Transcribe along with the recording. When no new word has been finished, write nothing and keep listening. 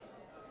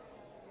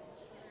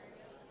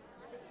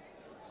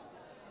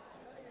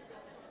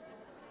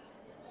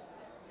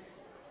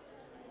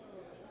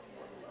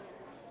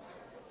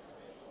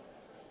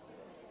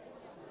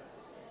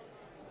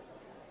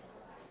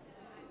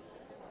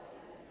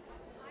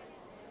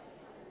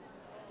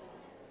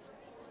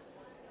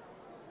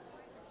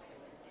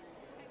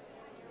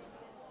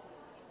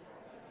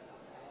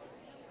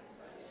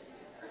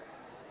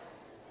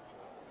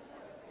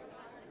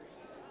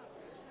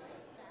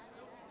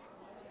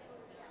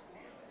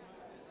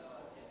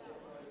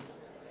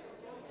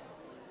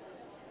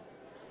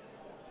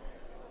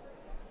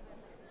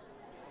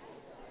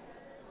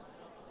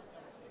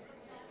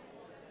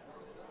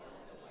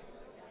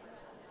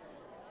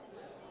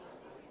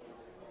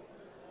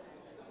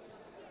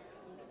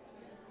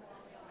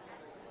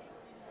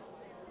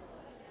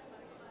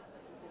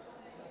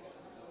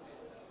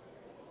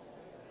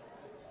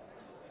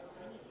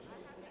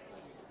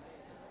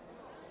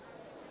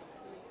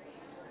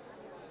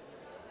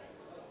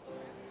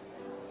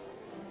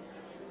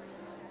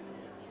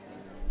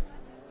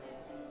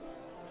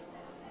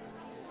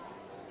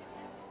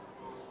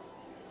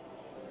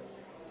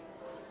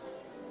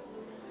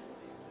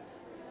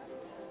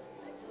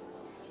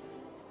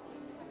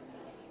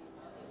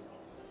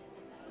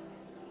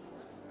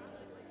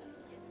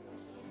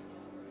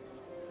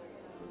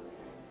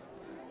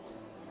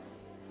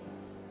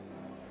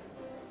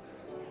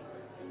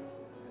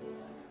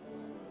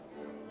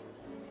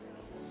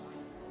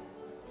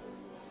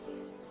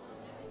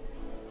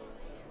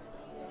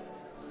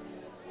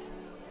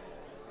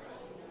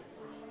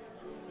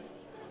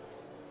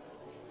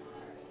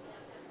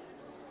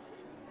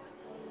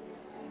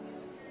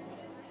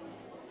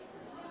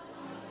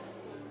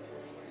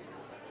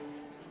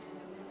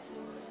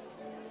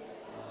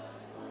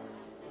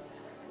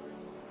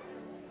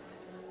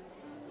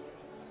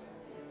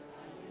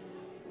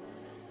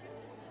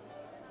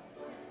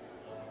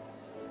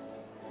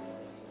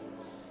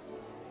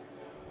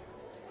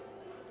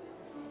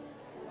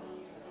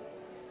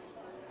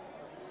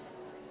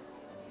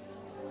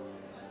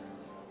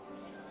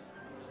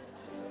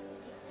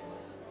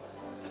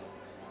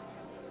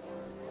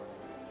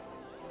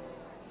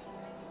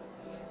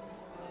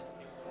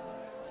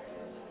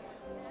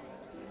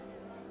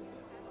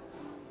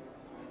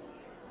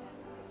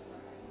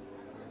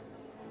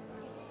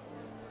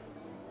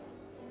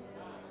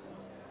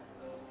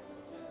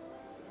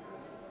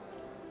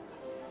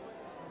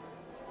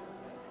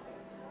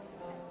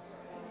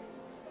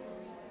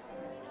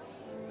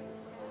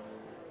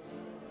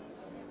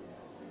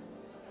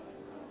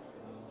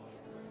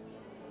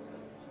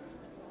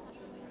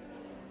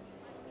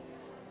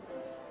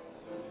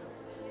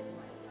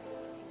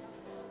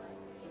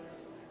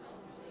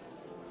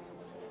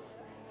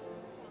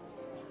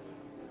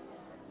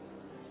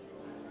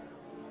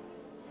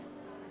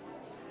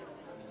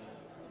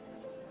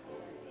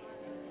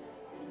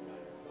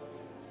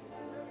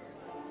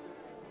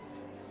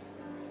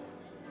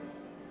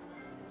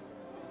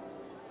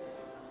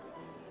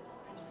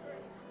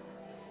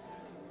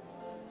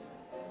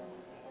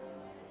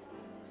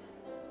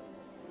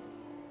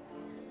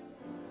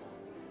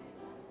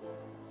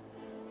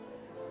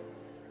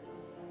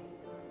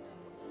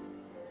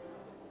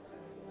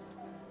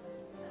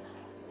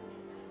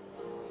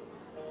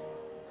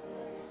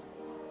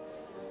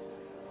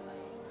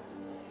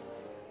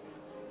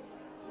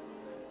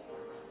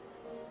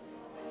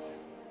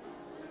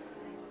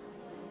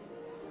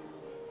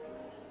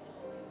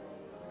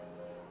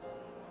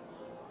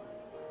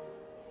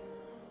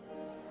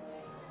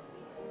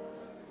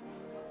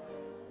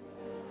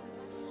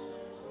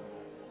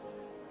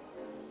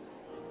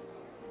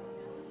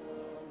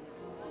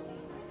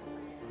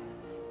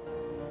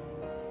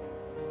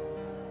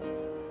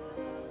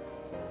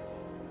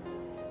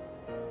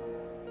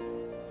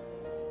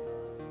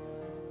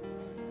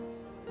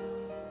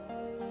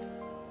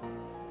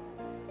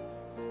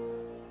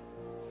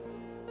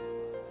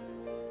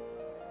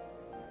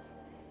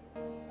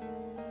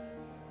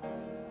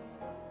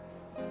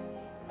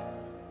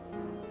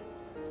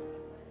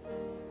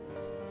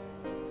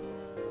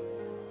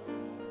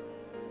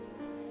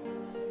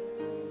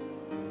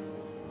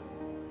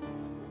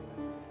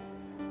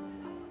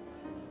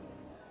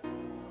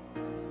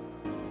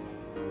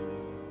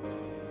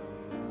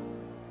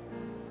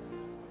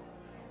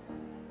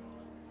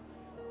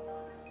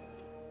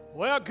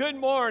Well, good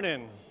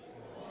morning.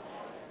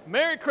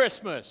 Merry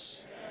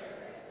Christmas.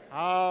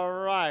 All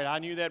right. I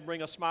knew that'd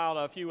bring a smile to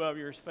a few of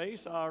your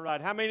face. All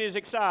right. How many is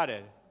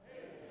excited?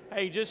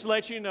 Hey, just to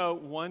let you know,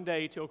 one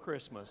day till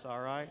Christmas. All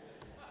right.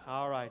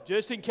 All right.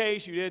 Just in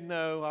case you didn't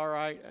know. All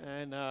right.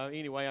 And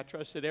anyway, I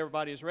trust that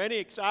everybody is ready,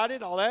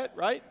 excited, all that,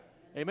 right?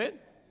 Amen.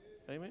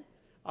 Amen.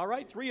 All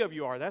right. 3 of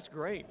you are. That's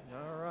great.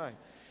 All right.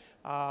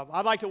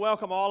 I'd like to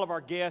welcome all of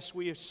our guests.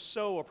 We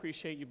so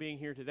appreciate you being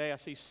here today. I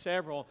see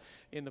several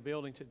in the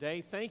building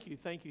today. Thank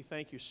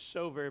you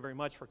so very, very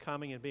much for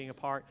coming and being a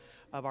part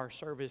of our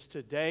service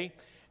today.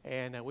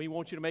 And we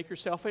want you to make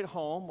yourself at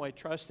home. We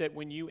trust that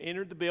when you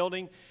entered the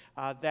building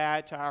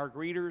that our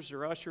greeters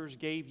or ushers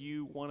gave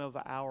you one of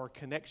our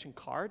connection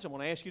cards. I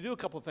want to ask you to do a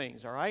couple of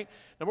things, all right?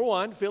 Number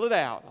 1, fill it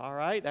out, all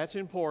right? That's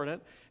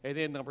important. And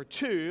then number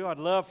 2, I'd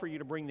love for you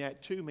to bring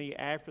that to me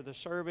after the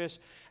service.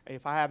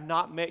 If I have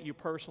not met you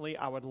personally,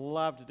 I would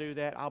love to do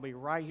that. I'll be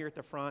right here at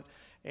the front.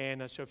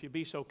 And so if you'd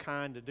be so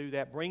kind to do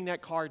that, bring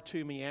that card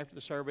to me after the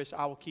service.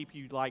 I will keep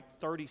you like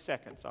 30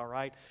 seconds, all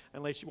right?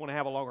 Unless you want to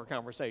have a longer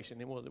conversation,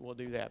 then we'll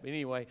do that. But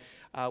anyway,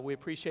 we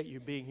appreciate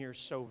you being here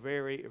so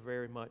very,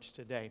 very much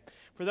today.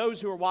 For those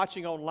who are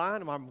watching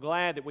online, I'm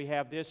glad that we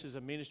have this as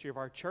a ministry of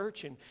our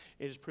church, and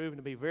it has proven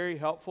to be very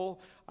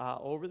helpful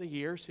over the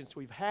years since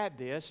we've had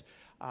this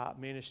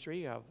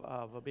ministry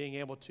of being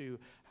able to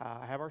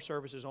have our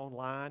services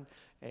online.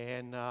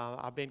 And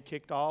I've been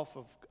kicked off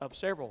of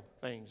several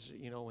things,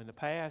 in the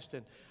past,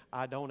 and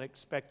I don't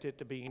expect it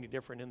to be any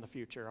different in the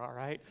future, all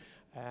right?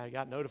 I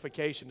got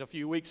notification a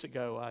few weeks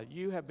ago,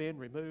 you have been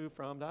removed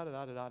from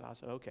da-da-da-da-da. I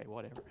said, okay,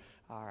 whatever.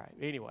 All right,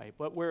 anyway,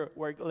 but we're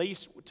at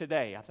least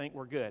today, I think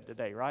we're good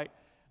today, right?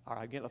 All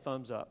right, getting a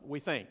thumbs up. We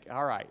think.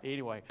 All right,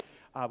 anyway.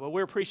 But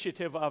we're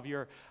appreciative of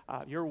your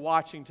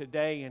watching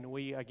today, and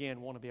we,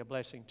 again, want to be a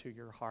blessing to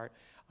your heart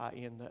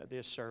in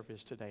this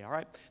service today, all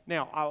right?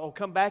 Now, I'll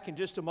come back in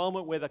just a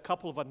moment with a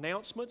couple of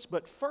announcements,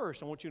 but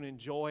first, I want you to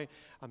enjoy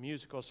a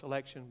musical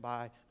selection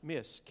by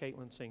Miss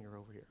Caitlin Singer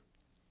over here.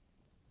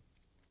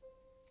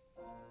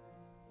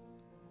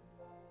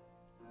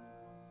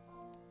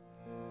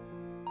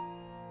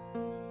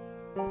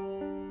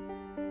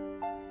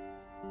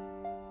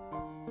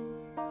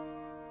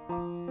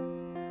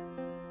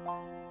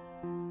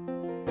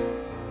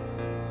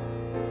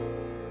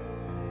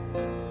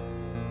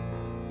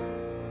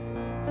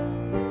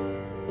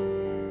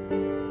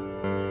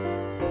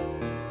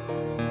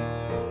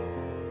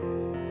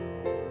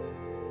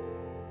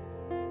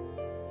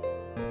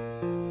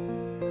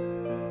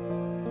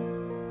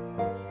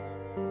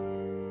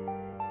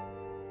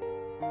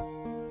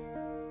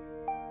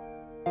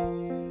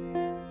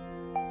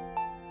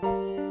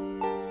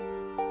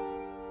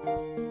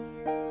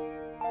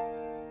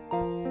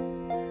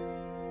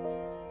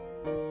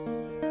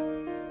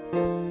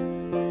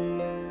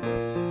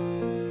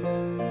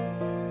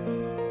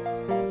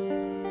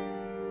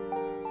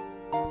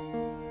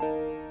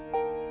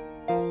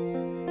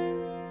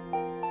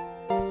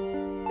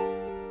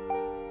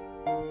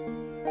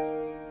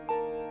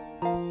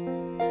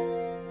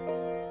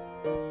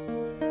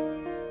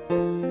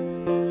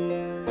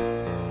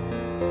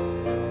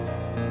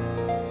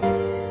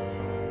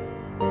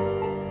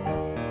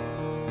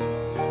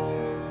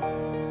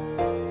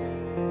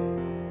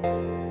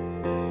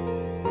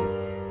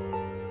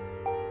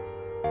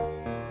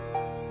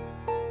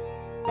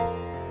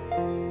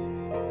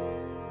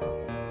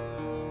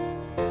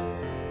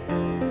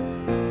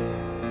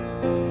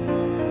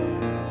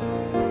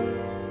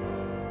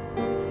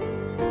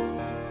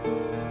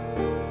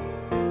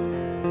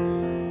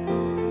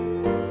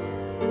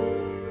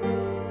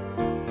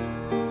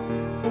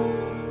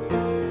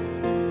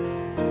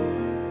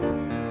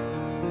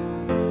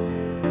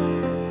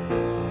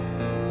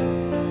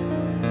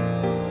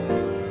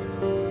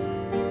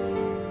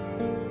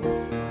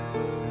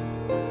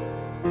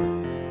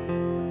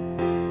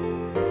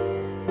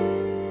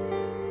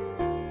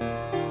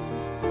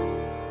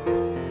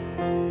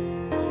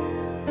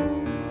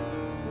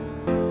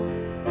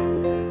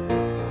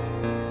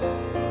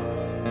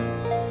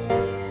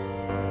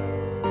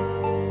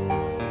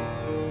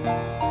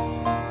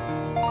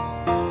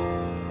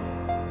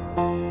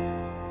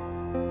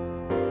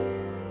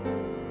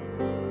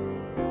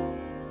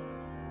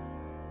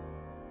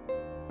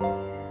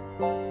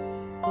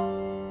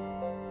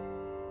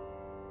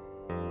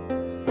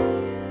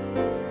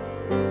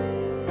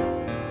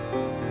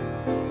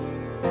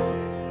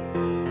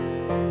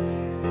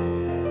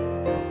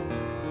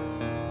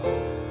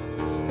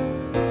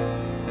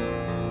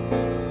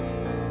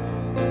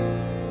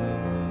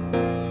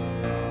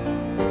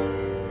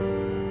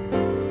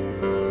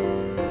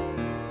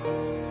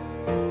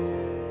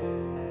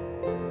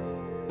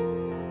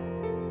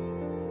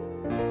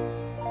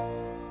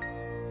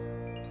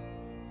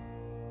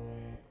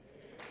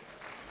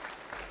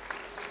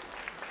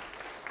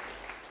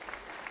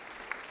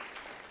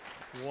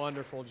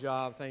 Wonderful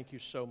job. Thank you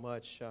so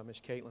much,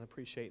 Ms. Caitlin.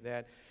 Appreciate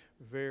that.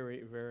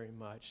 very, very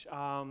much.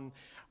 I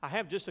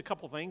have just a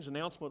couple things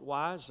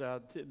announcement-wise.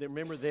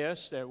 Remember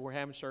this, that we're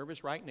having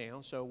service right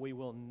now, so we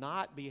will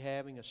not be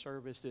having a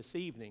service this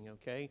evening,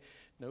 okay?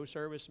 No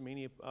service.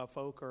 Many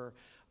folk are,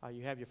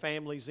 you have your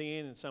families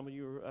in, and some of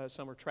you,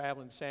 some are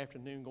traveling this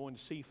afternoon, going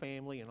to see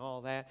family and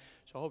all that.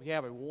 So I hope you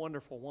have a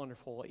wonderful,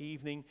 wonderful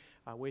evening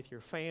with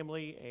your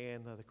family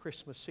and the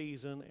Christmas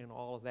season and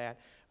all of that.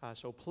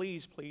 So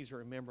please, please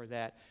remember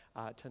that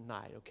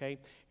tonight, okay?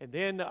 And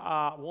then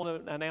I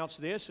want to announce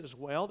this as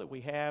well, that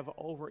we have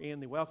over in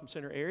the Welcome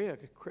Center area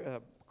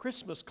a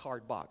Christmas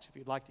card box. If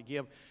you'd like to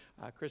give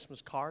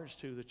Christmas cards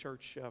to the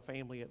church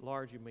family at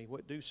large, you may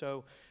do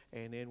so.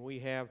 And then we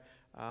have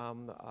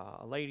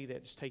a lady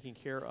that's taking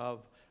care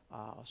of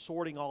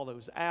sorting all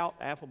those out,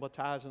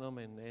 alphabetizing them,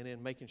 and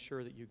then making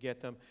sure that you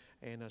get them.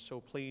 And so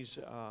please,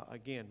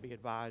 again, be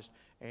advised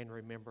and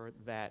remember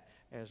that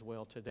as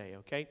well today,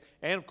 okay?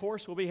 And, of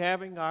course, we'll be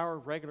having our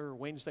regular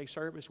Wednesday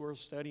service. We're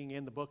studying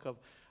in the book of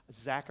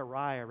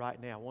Zechariah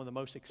right now, one of the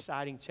most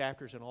exciting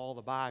chapters in all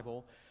the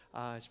Bible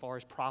as far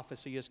as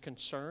prophecy is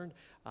concerned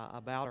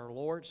about our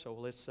Lord. So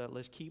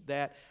let's keep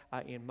that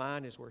in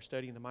mind as we're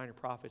studying the minor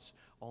prophets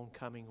on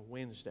coming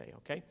Wednesday,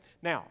 okay?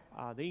 Now,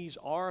 these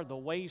are the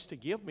ways to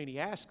give. Many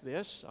ask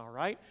this, all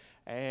right?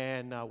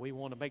 And we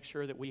want to make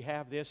sure that we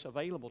have this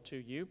available to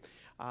you.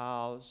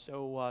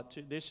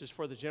 This is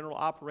for the general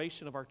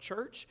operation of our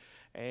church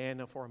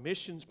and for a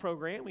missions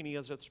program. We need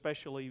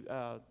especially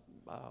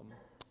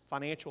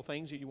financial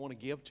things that you want to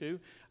give to.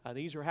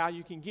 These are how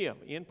you can give.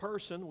 In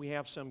person, we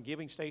have some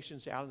giving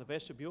stations out in the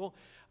vestibule.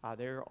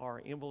 There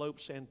are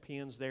envelopes and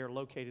pins there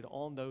located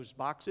on those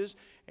boxes,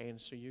 and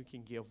so you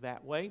can give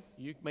that way.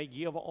 You may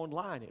give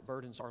online at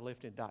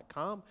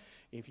burdensarelifted.com.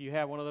 If you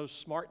have one of those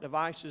smart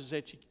devices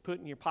that you put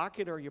in your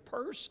pocket or your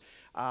purse,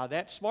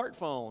 that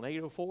smartphone,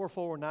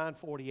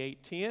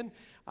 804-494-4810.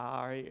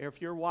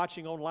 If you're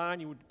watching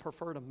online, you would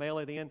prefer to mail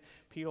it in,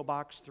 P.O.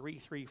 Box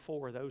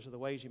 334. Those are the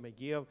ways you may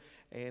give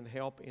and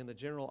help in the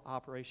general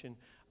operation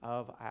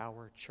of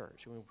our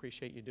church. We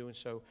appreciate you doing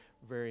so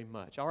very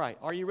much. All right,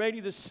 are you ready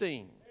to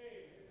sing?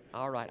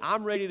 All right,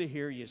 I'm ready to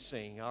hear you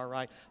sing. All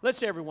right,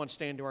 let's everyone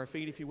stand to our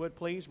feet, if you would,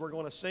 please. We're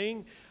going to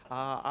sing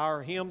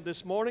our hymn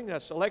this morning,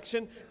 a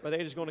selection. Brother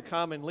Eddie's going to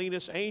come and lead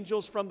us,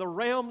 Angels from the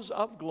Realms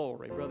of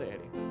Glory. Brother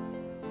Eddie.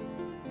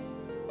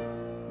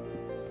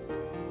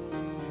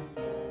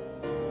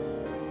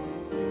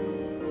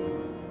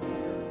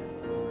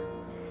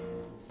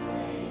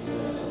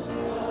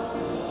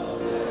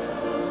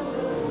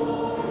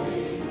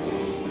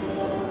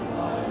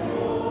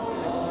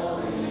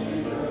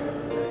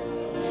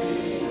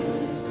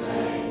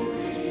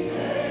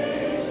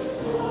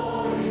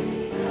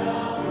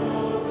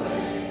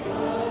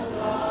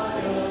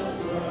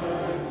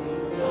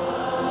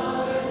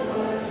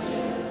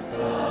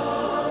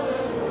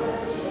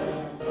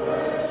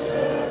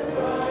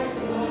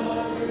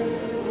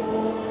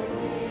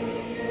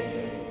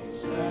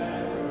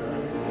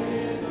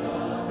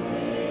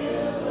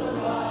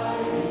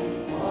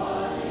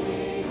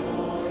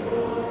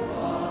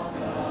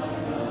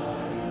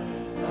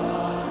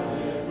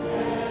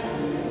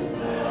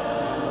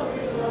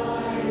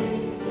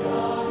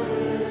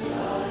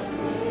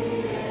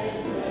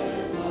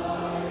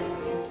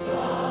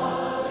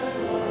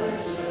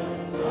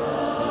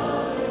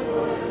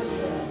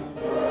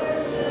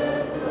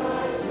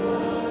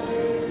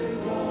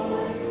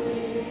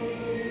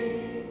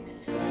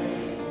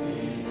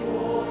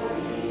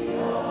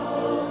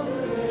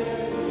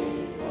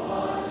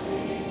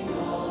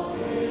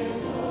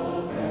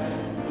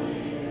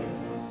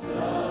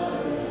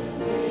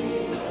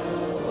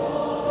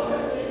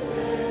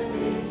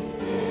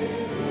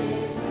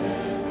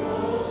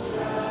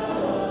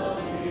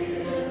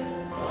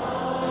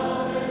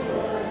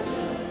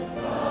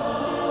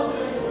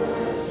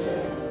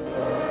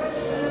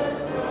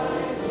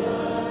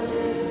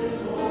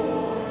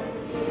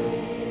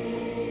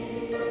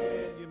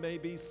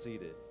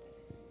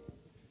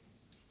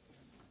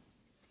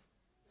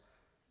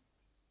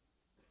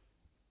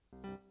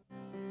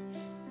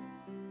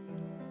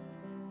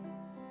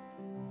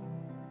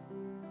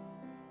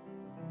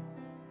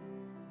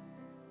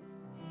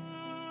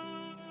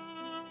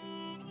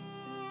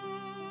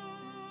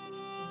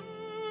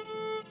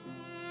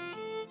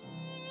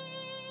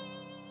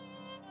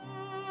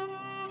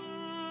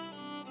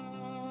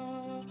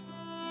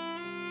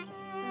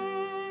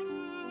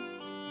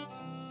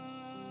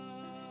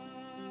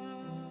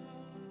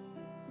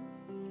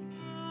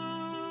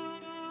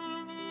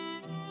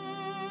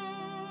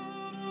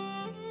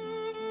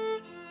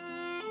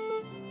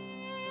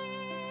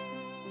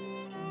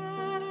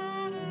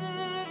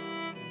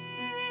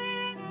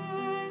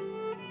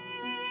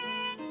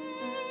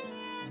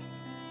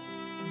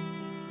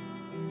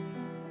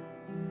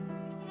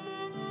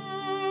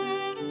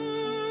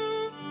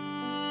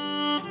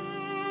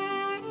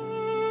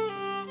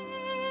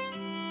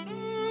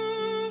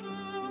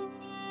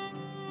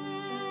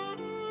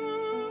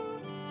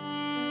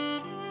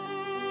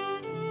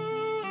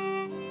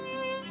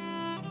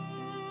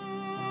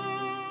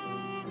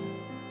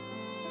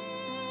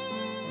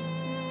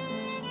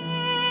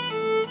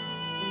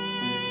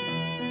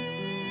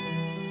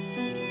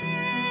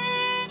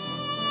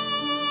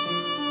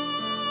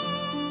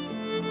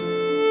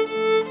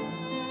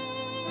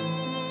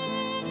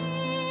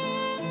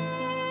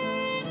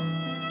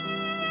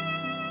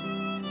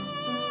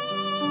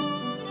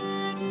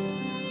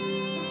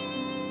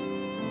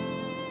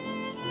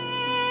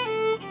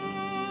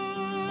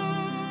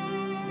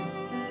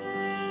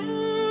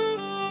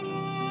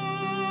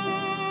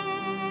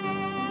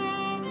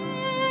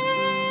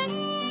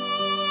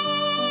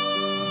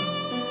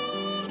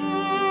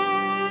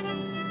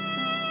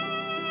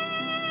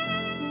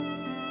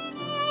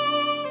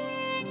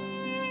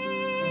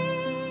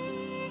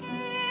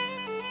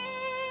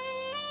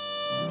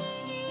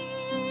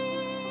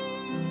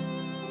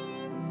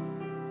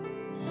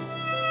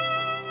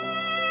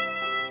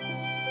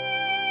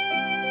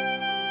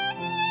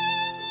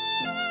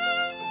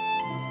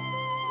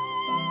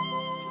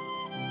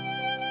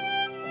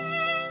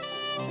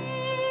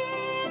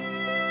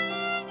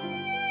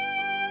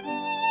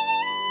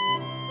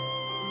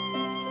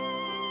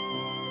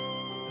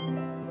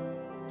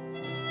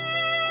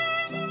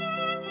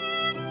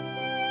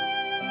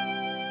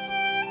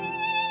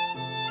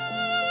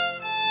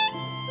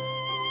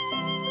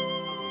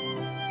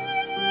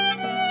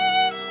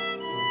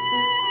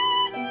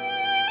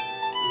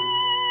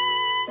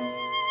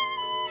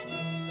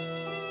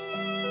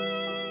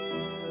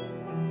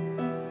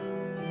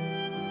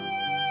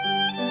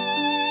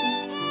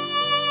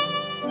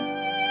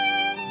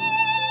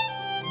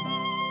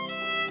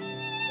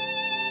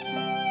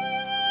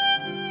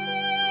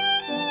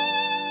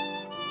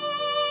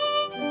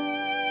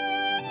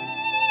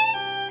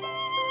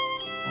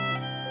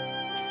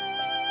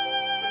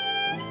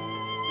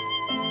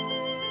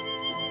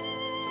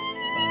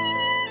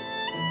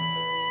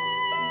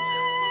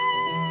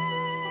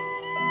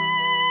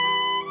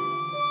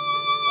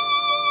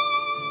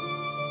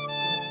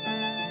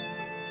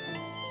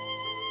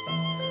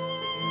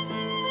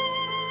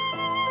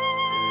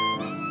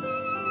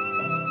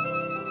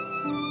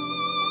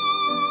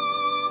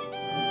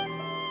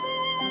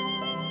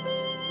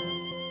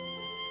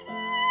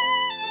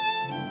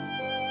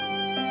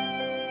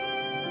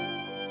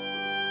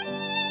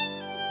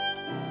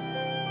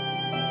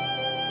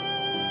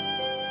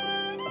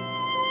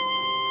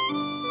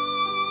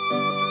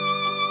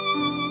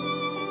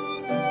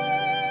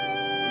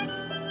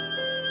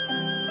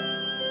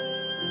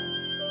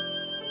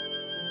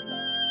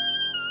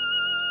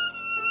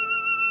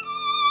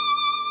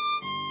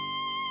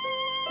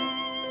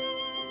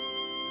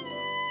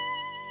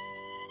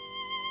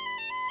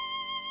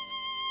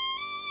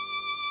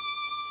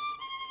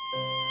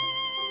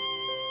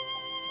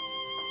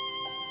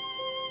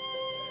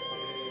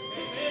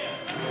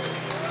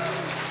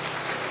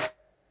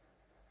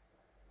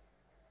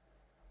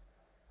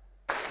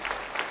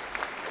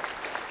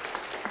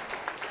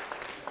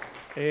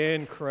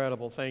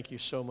 Incredible. Thank you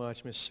so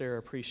much, Miss Sarah.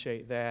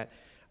 Appreciate that.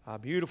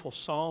 Beautiful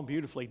song,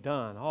 beautifully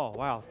done. Oh,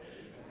 wow.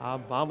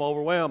 I'm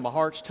overwhelmed. My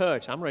heart's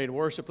touched. I'm ready to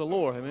worship the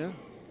Lord. Amen.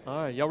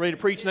 All right. Y'all ready to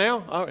preach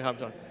now? All right. I'm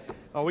done.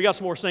 Oh, we got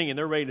some more singing.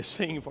 They're ready to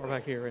sing far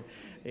back here.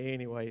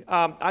 Anyway,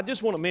 I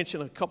just want to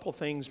mention a couple of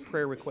things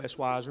prayer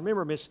request-wise.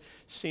 Remember Miss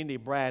Cindy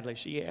Bradley.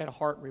 She had a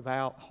heart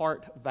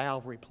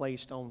valve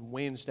replaced on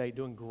Wednesday,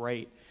 doing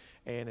great.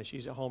 And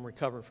she's at home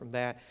recovering from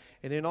that.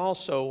 And then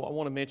also, I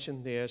want to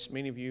mention this.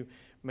 Many of you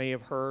may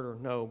have heard or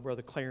know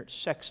Brother Clarence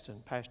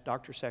Sexton.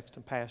 Dr.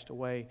 Sexton passed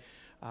away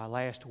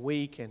last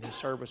week, and his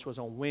service was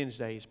on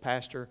Wednesday. He's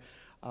pastor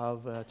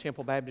of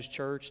Temple Baptist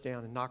Church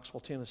down in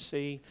Knoxville,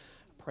 Tennessee,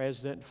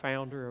 president and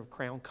founder of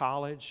Crown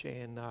College.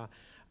 And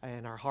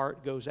our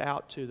heart goes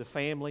out to the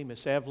family,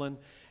 Miss Evelyn,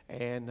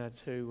 and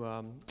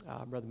to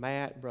Brother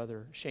Matt,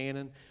 Brother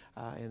Shannon,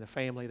 and the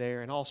family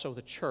there, and also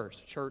the church.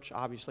 The church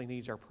obviously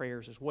needs our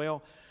prayers as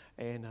well.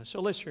 And so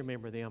let's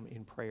remember them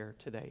in prayer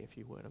today, if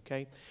you would,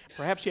 okay?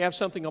 Perhaps you have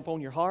something up on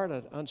your heart,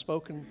 an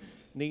unspoken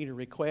need or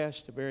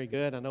request. Very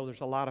good. I know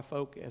there's a lot of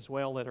folk as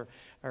well that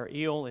are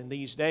ill in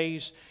these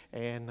days,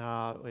 and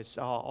it's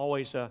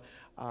always a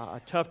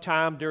tough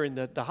time during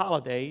the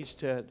holidays,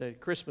 the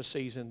Christmas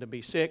season, to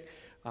be sick.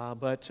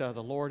 But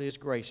the Lord is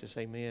gracious,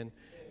 amen,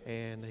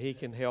 and He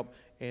can help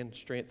and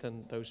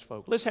strengthen those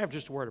folk. Let's have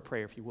just a word of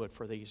prayer, if you would,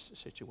 for these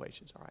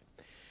situations, all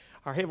right?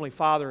 Our Heavenly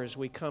Father, as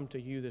we come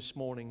to you this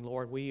morning,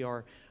 Lord, we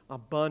are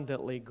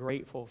abundantly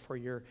grateful for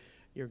your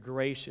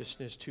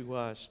graciousness to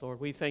us.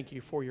 Lord, we thank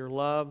you for your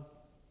love.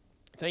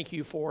 Thank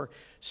you for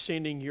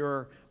sending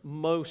your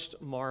most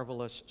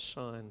marvelous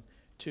Son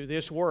to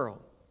this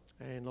world.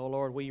 And, oh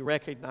Lord, we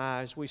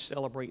recognize, we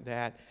celebrate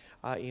that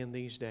in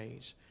these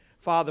days.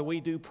 Father, we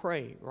do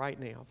pray right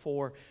now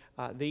for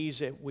these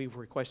that we've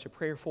requested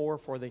prayer for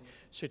the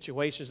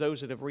situations,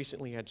 those that have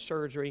recently had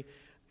surgery,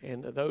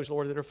 and those,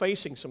 Lord, that are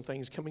facing some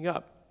things coming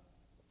up.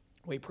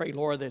 We pray,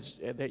 Lord,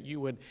 that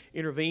you would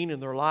intervene in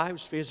their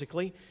lives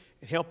physically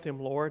and help them,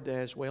 Lord,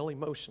 as well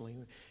emotionally.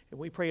 And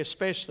we pray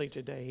especially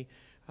today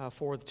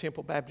for the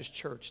Temple Baptist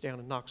Church down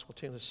in Knoxville,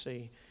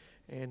 Tennessee.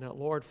 And,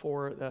 Lord,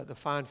 for the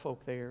fine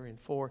folk there and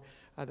for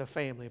the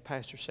family of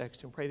Pastor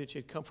Sexton. Pray that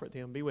you'd comfort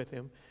them, be with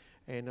them.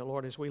 And,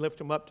 Lord, as we lift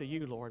them up to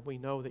you, Lord, we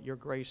know that your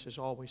grace is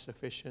always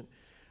sufficient.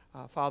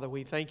 Father,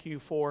 we thank you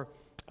for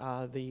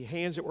the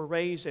hands that were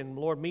raised, and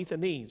Lord, meet the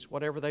needs,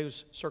 whatever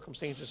those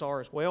circumstances are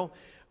as well.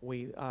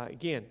 We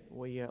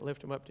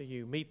lift them up to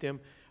you. Meet them,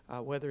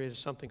 whether it's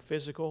something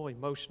physical,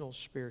 emotional,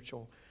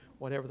 spiritual,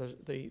 whatever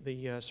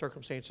the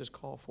circumstances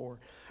call for.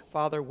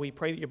 Father, we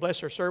pray that you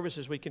bless our service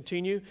as we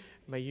continue.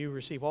 May you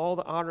receive all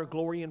the honor,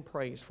 glory, and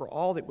praise for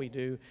all that we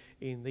do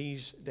in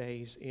these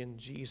days. In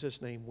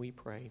Jesus' name we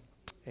pray.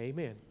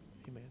 Amen.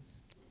 Amen.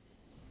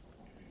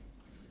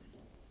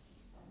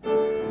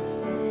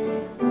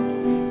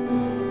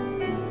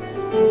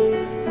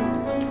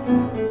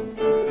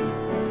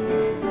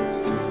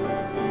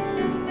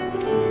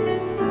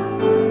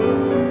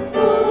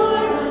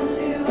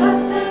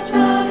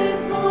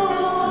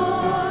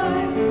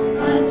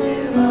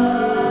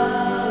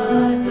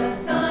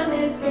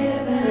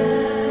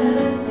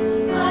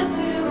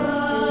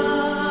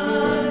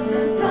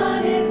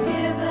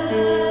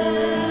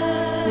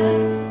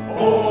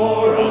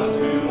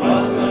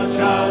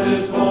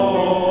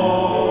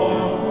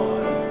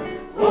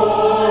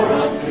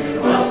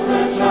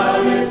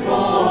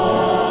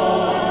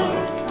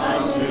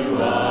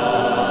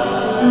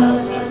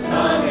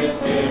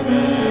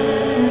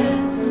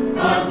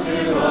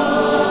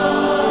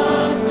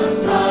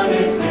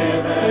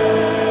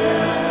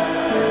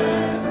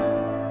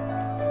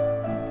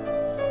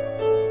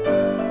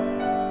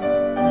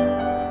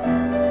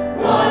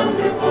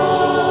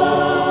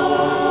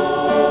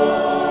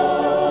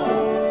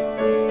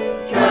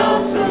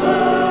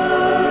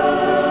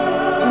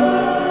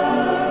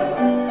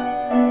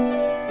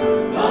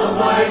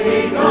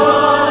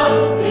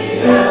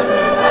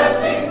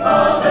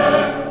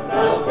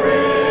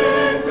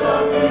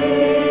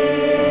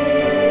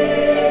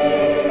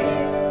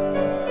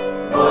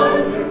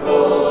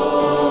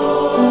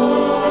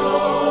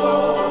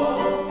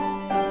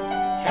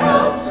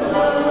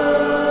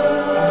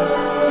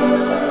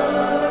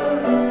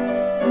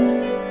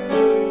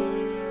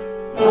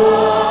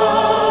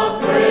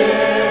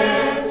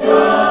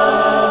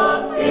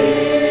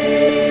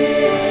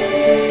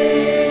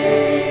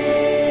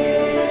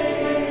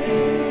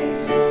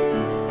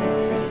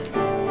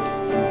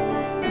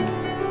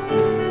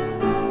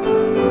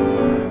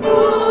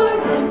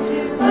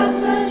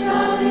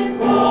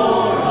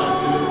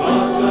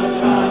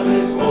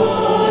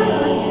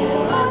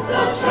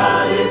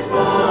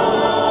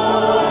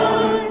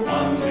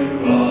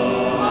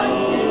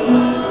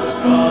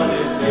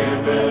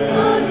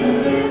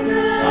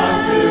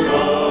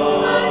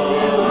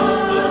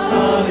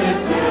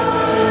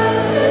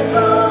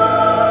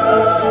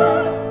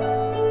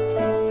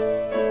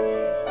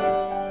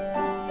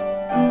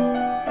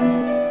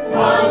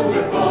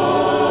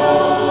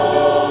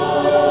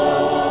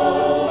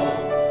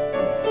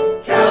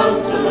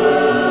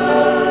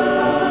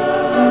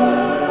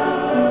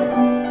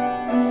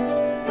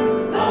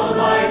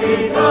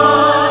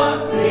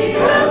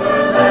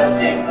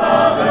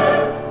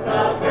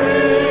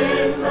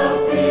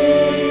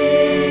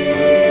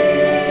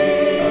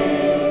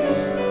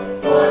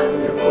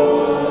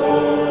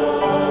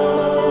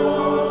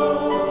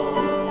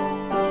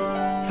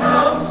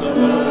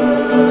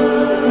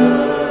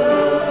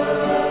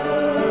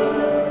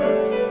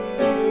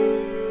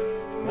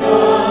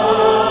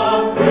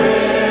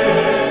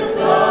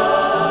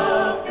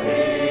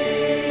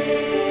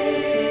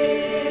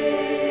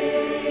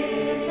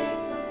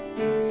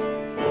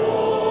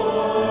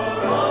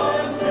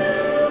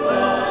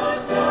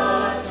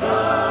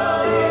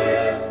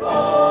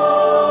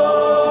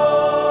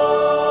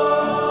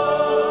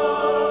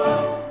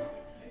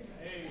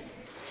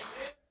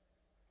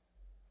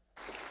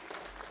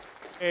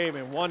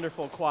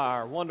 Wonderful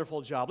choir.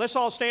 Wonderful job. Let's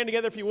all stand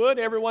together if you would.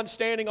 Everyone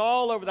standing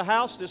all over the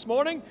house this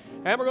morning.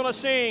 And we're going to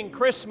sing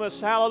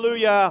Christmas,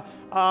 Hallelujah,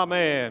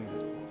 Amen.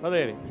 Brother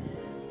Eddie.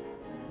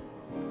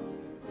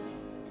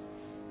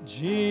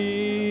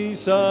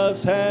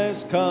 Jesus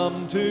has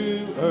come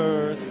to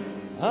earth.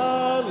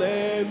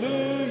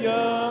 Hallelujah,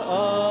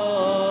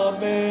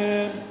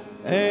 amen.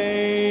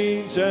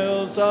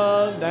 Angels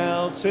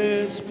announce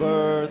his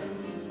birth.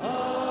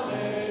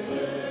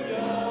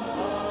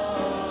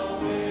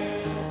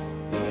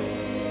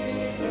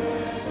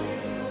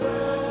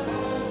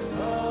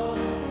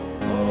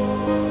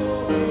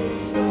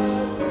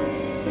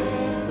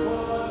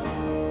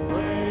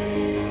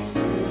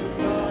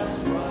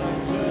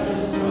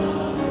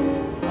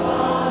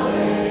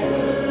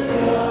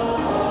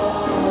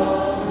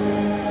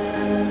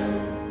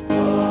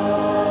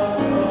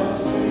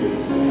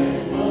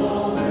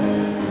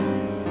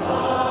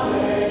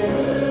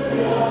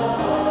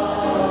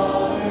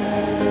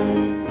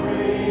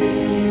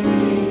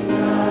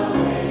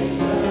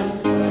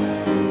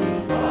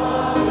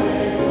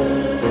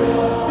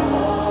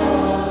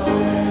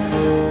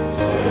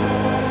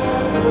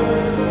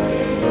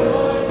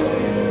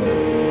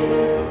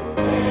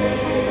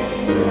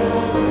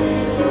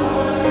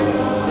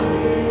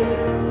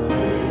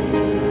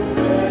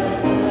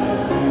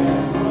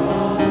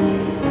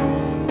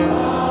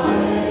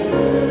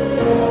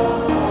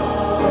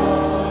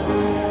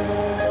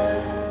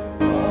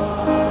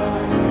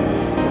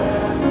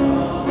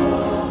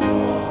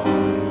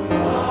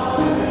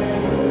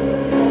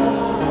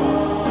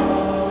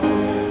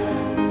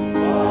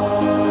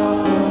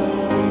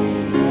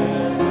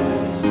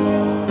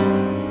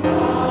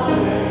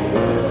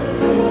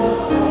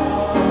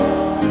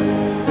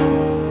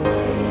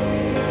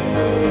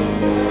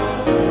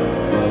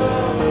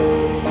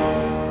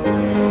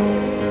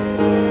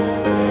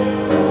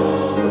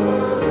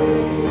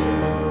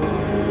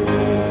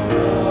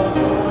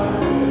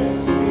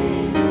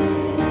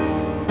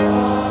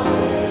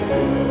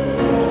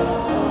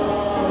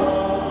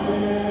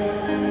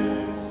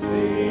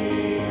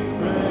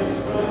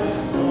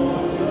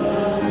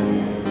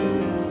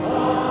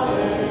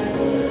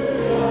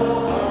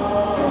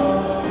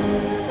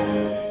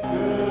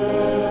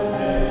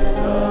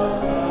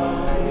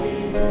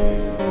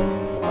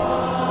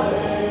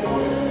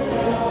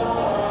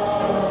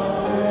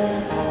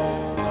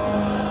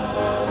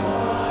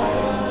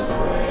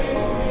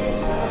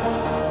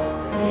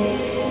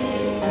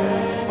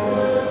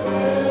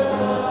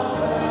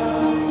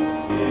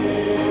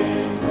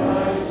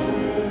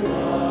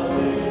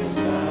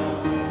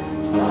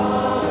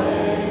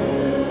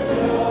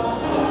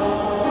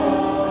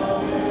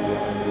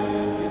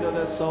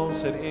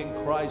 Said in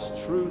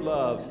Christ true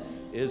love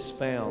is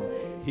found.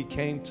 He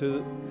came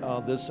to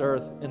this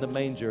earth in a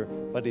manger,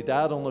 but he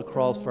died on the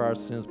cross for our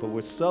sins. But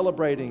we're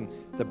celebrating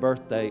the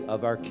birthday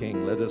of our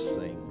King. Let us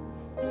sing.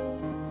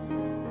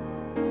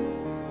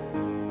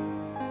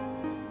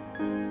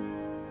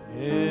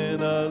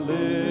 In a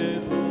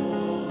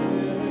little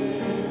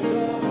village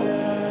of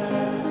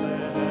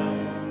Bethlehem,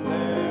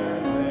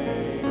 there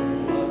lay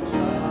a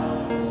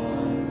child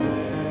one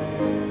day,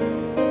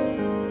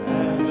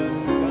 and the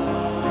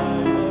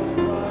sky was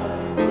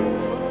bright with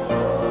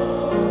a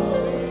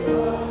holy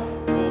light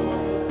over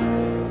the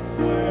place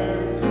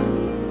where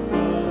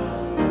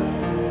Jesus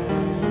lay.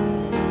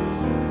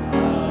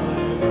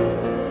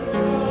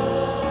 Hallelujah,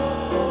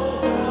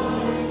 oh how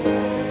the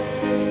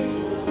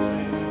angels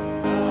sing.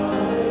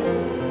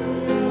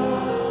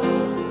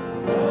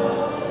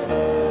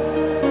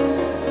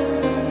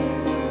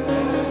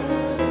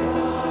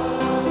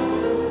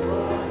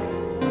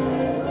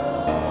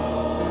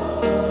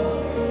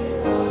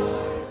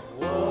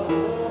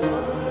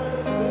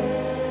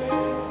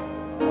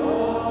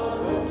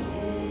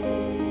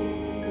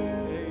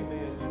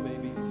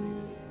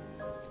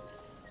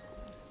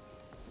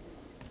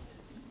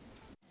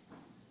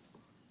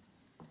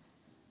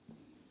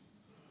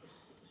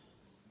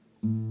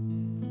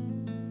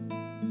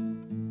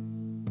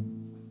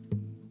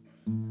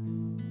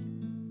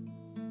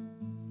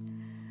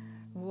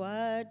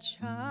 What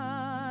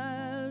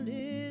child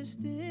is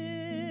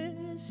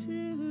this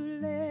who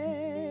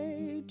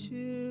lay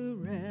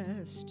to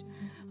rest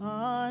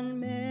on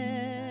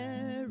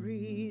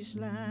Mary's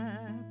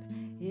lap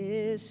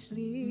is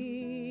sleeping,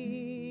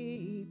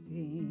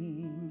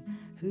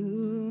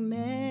 whom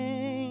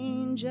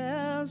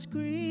angels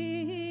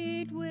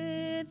greet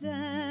with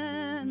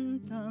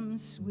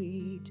anthems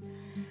sweet,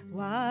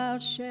 while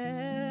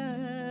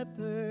shepherds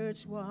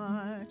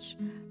watch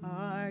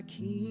are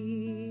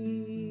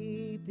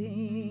keeping?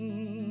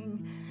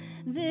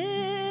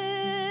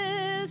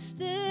 This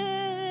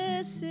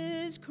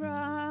is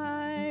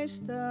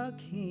Christ the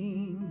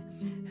King,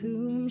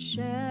 whom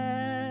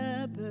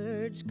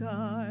shepherds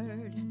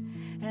guard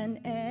and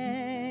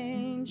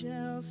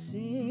angels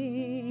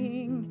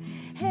sing.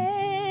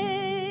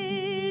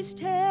 Haste,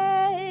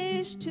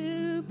 haste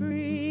to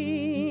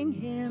bring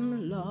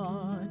him,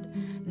 Lord,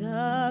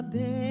 the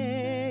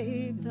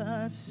babe,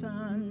 the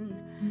Son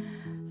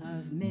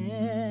of Mary.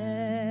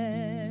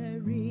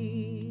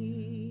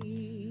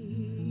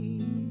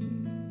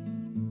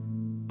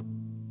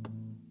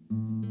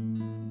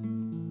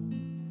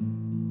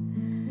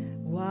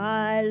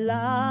 Why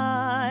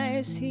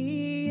lies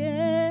he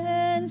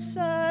in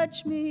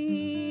such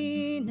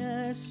mean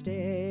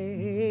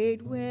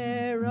estate,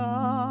 where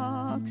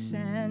ox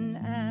and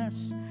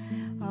ass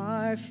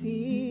are feeding?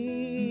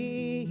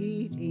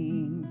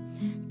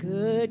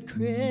 Good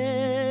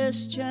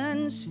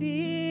Christians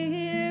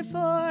fear,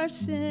 for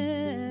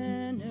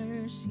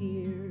sinners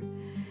hear.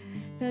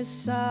 The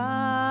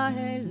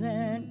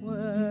silent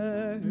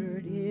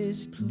word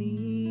is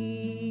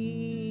pleading.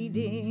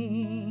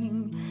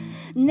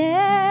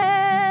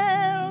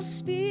 Nail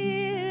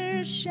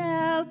spears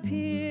shall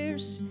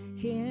pierce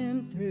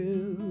him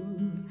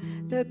through.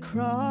 The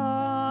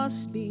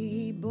cross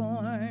be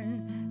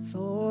borne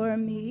for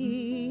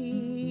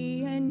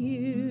me and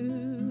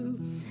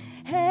you.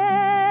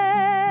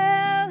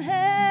 Hail,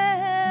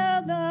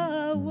 hail,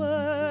 the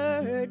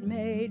Word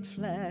made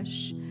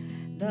flesh,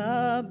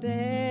 the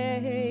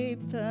babe,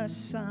 the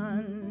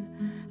Son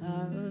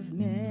of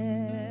Mary.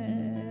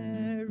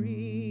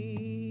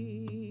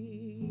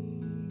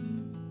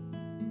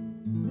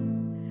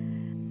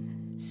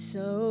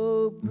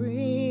 So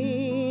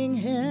bring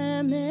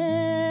him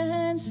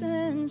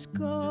incense,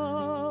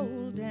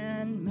 gold,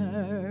 and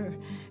myrrh.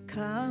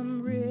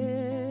 Come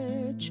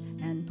rich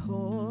and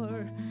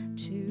poor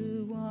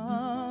to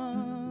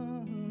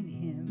own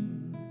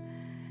him.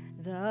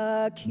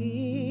 The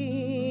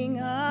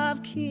King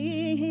of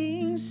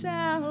Kings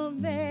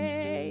salvation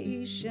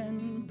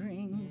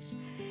brings.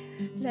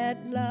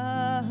 Let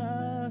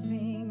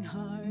loving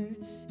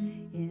hearts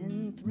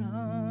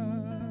enthrone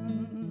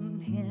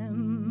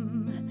him.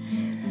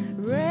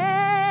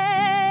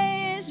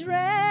 Raise,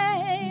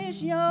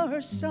 raise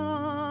your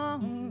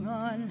song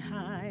on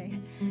high.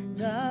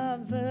 The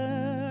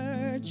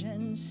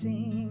Virgin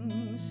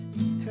sings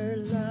her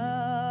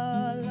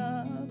lullaby.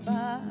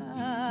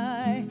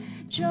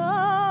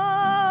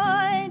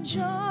 Joy,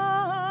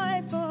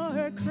 joy,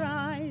 for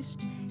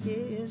Christ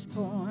is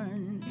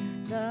born,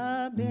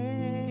 the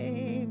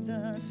babe,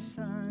 the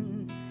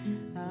Son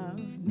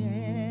of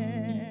Mary.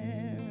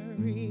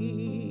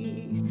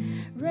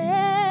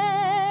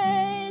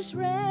 Raise,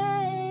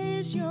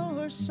 raise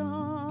your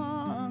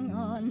song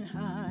on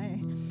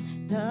high.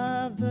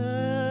 The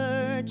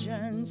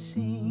Virgin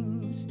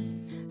sings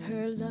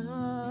her lullaby.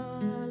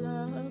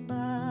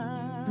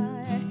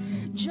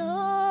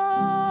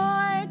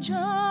 Joy,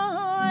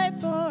 joy,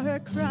 for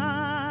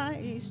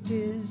Christ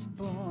is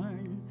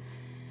born,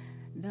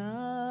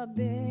 the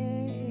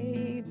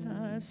babe,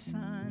 the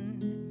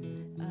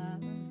Son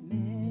of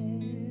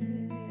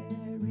Mary.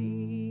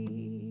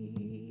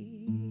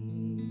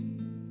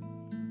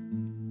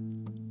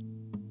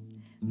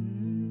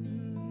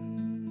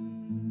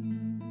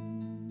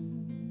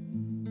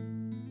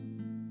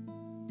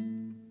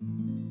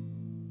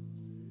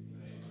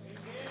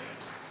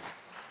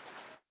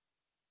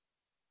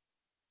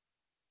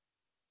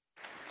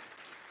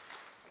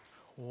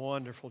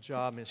 Wonderful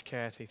job, Miss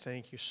Kathy.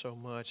 Thank you so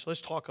much.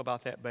 Let's talk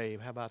about that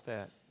babe. How about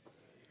that?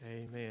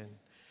 Amen.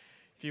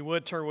 If you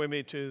would, turn with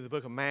me to the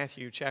book of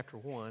Matthew, chapter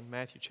 1.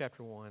 Matthew,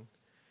 chapter 1.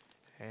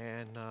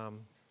 And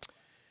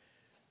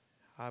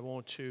I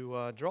want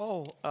to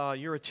draw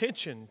your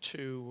attention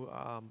to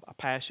a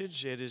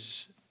passage that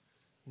is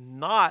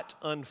not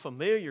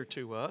unfamiliar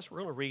to us. We're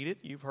going to read it.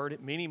 You've heard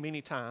it many,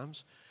 many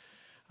times.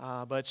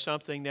 But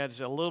something that is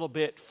a little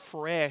bit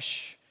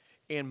fresh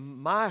in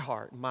my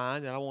heart and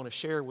mind that I want to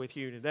share with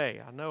you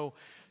today. I know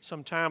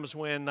sometimes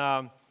when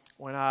I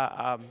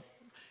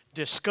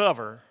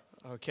discover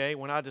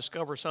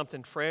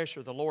something fresh,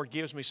 or the Lord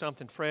gives me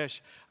something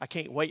fresh, I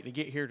can't wait to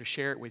get here to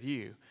share it with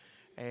you.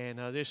 And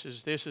this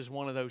is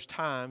one of those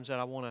times that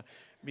I want to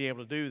be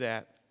able to do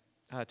that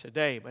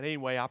today. But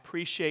anyway, I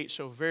appreciate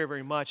so very,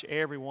 very much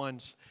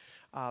everyone's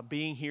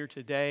being here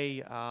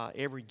today,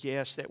 every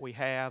guest that we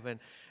have,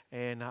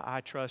 and I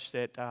trust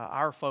that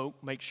our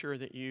folk make sure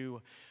that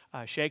you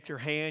shake their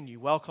hand,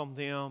 you welcome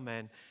them,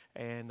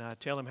 and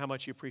tell them how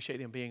much you appreciate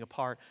them being a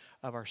part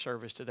of our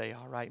service today.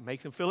 All right,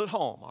 make them feel at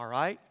home. All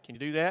right, can you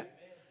do that?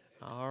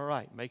 All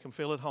right, make them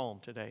feel at home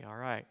today. All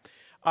right.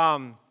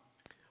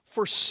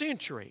 For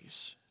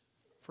centuries,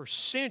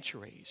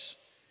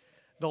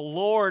 the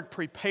Lord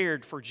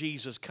prepared for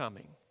Jesus'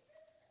 coming.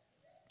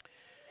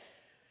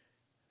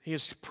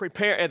 His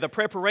the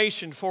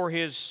preparation for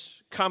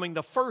His coming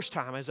the first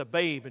time as a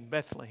babe in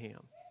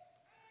Bethlehem.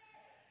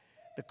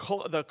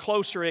 The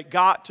closer it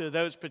got to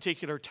those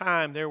particular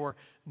time, there were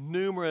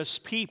numerous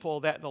people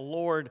that the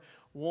Lord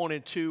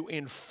wanted to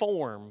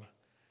inform,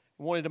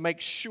 wanted to make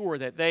sure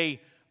that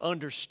they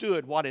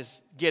understood what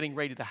is getting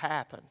ready to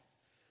happen.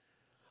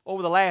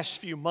 Over the last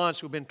few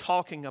months, we've been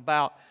talking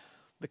about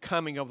the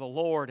coming of the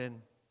Lord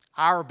and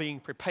our being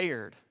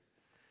prepared.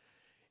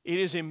 It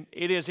is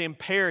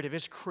imperative,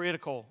 it's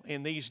critical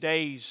in these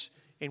days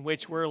in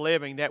which we're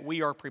living that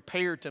we are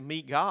prepared to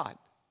meet God.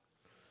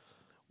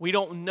 We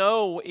don't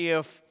know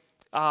if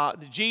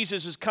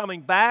Jesus is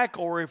coming back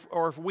or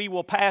if we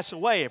will pass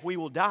away, if we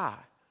will die.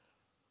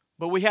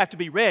 But we have to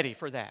be ready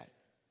for that.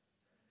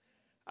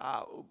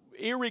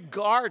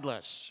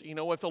 Irregardless,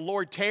 if the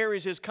Lord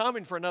tarries His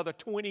coming for another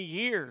 20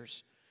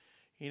 years,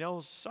 You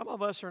know, some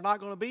of us are not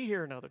going to be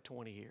here another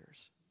 20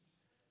 years.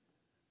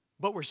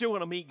 But we're still going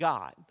to meet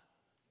God.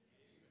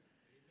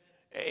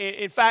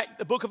 In fact,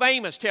 the book of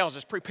Amos tells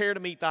us, prepare to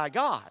meet thy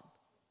God.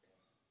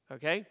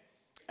 Okay?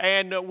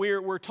 And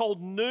we're told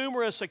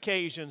numerous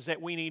occasions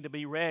that we need to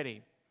be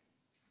ready.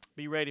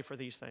 Be ready for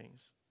these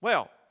things.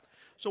 Well,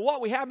 so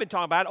what we have been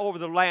talking about over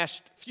the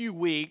last few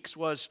weeks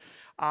was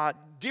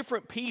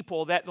different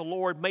people that the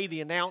Lord made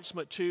the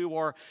announcement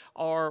to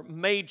or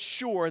made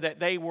sure that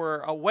they were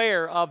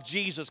aware of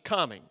Jesus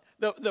coming.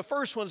 The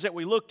first ones that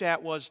we looked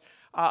at was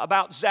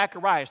about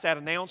Zacharias, that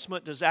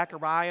announcement to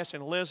Zacharias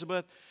and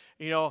Elizabeth.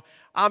 You know,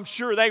 I'm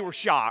sure they were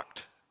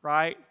shocked,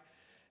 right?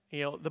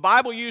 You know, the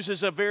Bible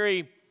uses a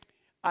very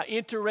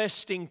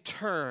interesting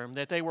term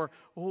that they were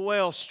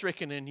well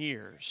stricken in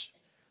years.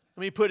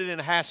 Let me put it in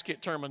a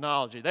Haskett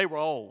terminology. They were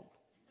old.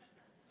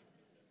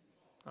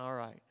 All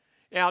right.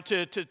 Now,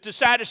 to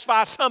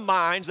satisfy some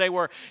minds, they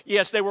were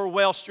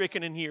well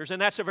stricken in years,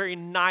 and that's a very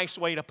nice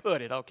way to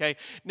put it, okay?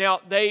 Now,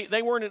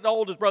 they weren't as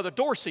old as Brother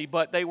Dorsey,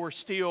 but they were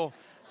still,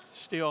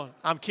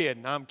 I'm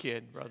kidding,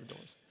 Brother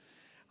Dorsey.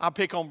 I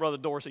pick on Brother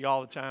Dorsey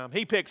all the time.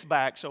 He picks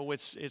back, so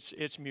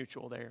it's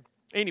mutual there.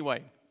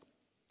 Anyway,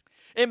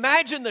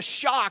 imagine the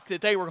shock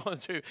that they were going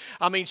through.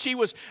 I mean,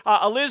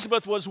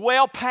 Elizabeth was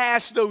well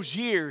past those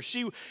years.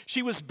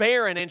 She was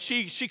barren, and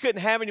she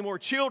couldn't have any more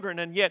children,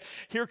 and yet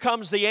here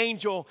comes the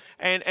angel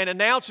and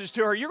announces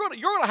to her, you're going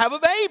to have a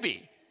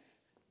baby.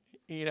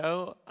 You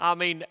know, I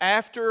mean,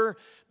 after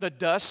the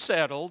dust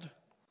settled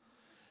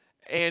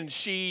and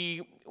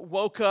she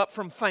woke up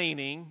from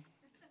fainting,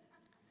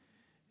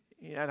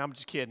 yeah, and I'm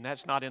just kidding.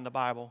 That's not in the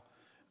Bible.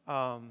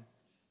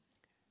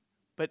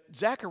 But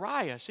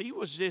Zacharias, he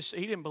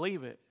didn't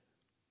believe it.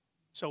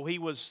 So he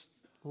was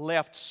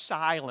left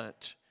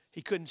silent.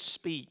 He couldn't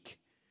speak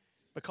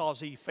because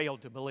he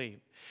failed to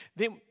believe.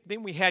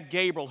 Then we had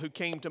Gabriel who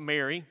came to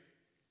Mary,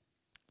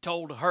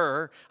 told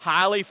her,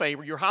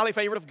 you're highly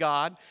favored of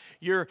God.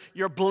 You're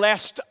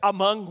blessed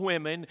among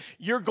women.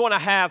 You're going to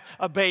have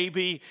a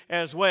baby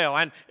as well.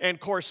 And of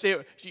course,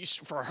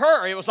 for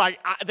her, it was like,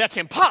 that's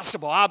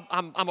impossible.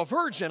 I'm a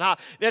virgin.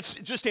 That's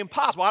just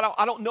impossible.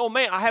 I don't know a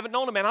man. I haven't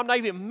known a man. I'm not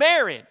even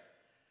married.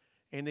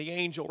 And the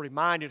angel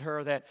reminded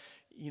her that,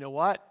 you know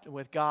what?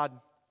 With God,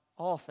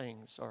 all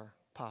things are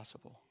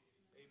possible.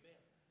 Amen.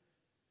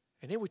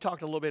 And then we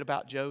talked a little bit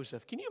about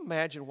Joseph. Can you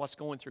imagine what's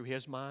going through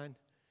his mind?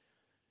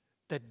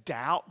 The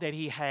doubt that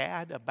he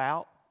had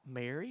about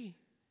Mary.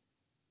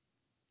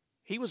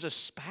 He was a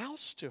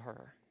spouse to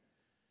her.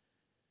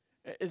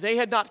 They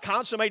had not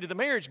consummated the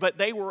marriage, but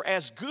they were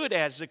as good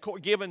as,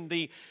 given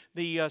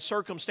the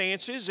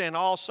circumstances and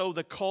also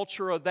the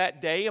culture of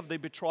that day of the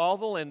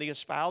betrothal and the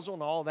espousal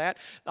and all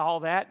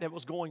that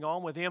was going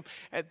on with him.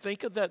 And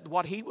think of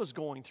what he was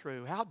going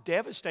through. How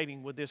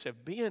devastating would this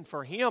have been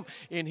for him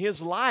in his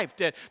life,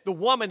 that the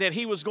woman that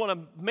he was going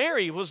to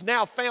marry was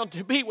now found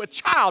to be with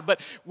child.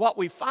 But what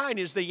we find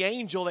is the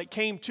angel that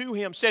came to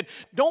him said,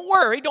 don't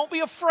worry, don't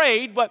be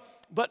afraid, but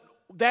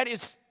that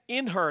is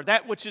in her,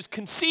 that which is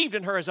conceived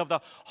in her is of the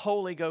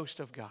Holy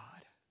Ghost of God.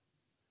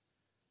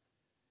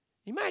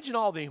 Imagine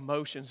all the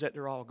emotions that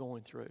they're all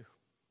going through.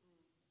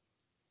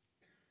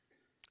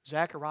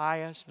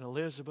 Zacharias and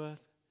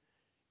Elizabeth.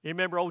 You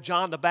remember old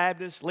John the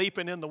Baptist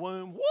leaping in the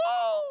womb?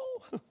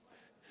 Whoa!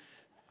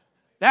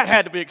 That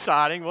had to be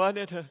exciting,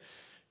 wasn't it?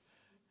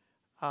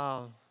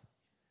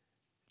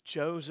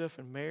 Joseph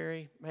and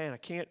Mary. Man, I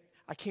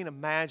can't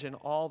imagine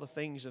all the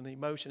things and the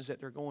emotions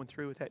that they're going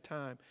through at that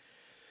time.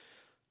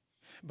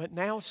 But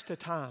now's the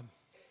time.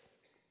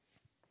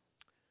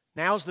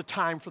 Now's the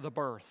time for the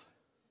birth.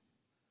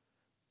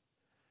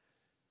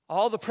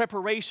 All the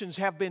preparations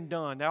have been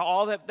done. Now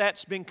all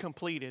that's been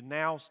completed.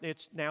 Now's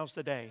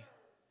the day.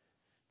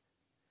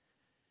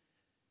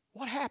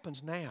 What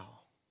happens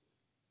now?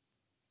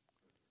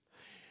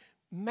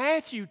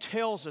 Matthew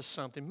tells us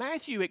something.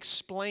 Matthew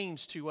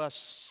explains to us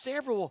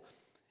several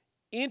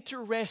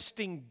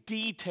interesting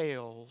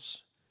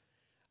details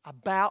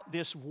about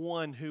this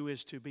one who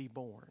is to be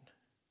born.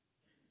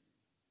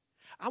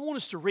 I want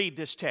us to read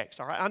this text,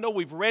 all right? I know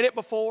we've read it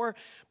before,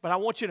 but I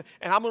want you to,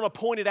 and I'm going to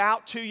point it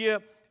out to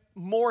you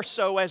more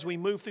so as we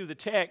move through the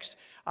text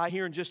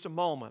here in just a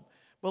moment.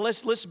 But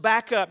let's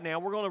back up now.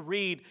 We're going to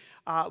read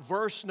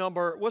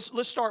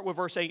let's start with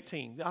verse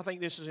 18. I think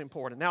this is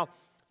important. Now,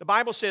 the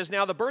Bible says,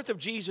 now the birth of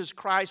Jesus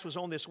Christ was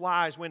on this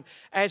wise when,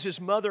 as his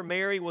mother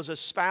Mary was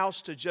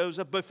espoused to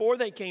Joseph, before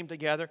they came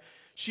together,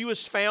 she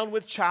was found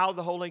with child of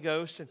the Holy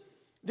Ghost. And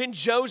then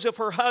Joseph,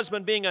 her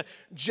husband, being a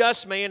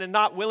just man and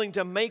not willing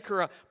to make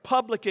her a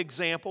public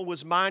example,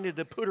 was minded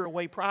to put her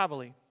away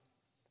privately.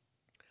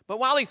 But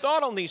while he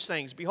thought on these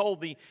things, behold,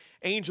 the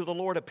angel of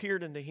the Lord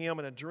appeared unto him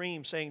in a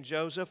dream, saying,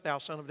 Joseph, thou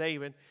son of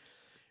David,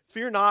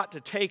 fear not to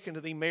take unto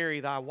thee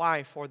Mary thy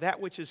wife, for that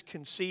which is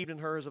conceived in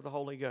her is of the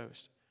Holy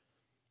Ghost.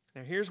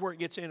 Now here's where it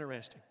gets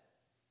interesting.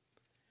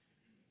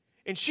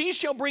 And she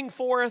shall bring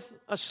forth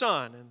a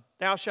son, and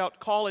thou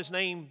shalt call his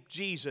name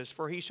Jesus,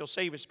 for he shall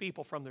save his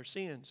people from their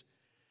sins.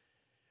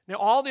 Now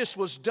all this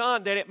was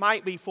done that it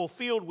might be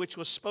fulfilled, which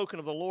was spoken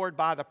of the Lord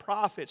by the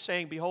prophet,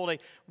 saying, Behold, a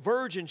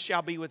virgin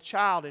shall be with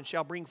child, and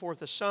shall bring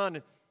forth a son,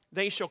 and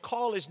they shall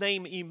call his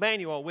name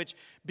Emmanuel, which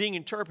being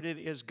interpreted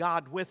is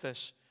God with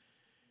us.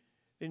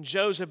 Then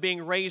Joseph,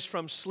 being raised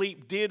from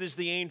sleep, did as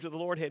the angel of the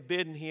Lord had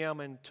bidden him,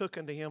 and took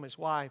unto him his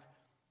wife,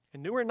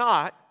 and knew her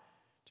not,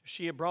 till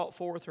she had brought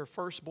forth her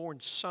firstborn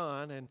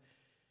son, and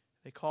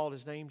they called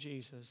his name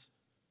Jesus.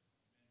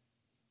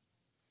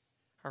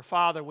 Our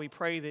Father, we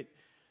pray that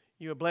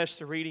you have blessed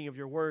the reading of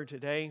your word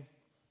today.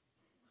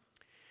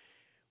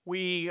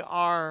 We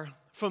are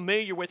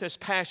familiar with this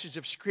passage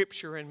of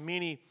Scripture, and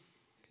many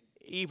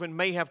even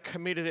may have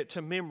committed it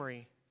to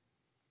memory.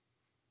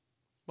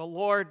 But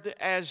Lord,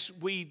 as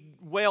we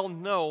well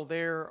know,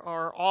 there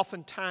are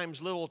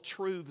oftentimes little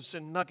truths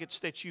and nuggets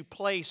that you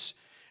place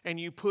and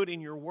you put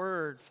in your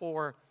word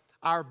for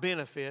our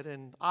benefit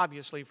and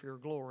obviously for your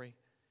glory.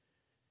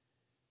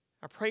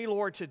 I pray,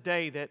 Lord,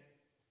 today that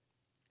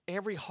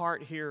every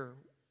heart here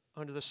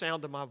under the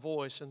sound of my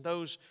voice and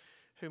those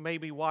who may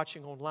be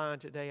watching online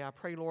today, I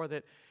pray, Lord,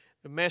 that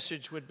the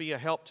message would be a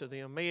help to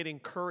them. May it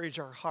encourage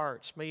our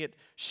hearts. May it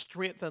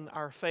strengthen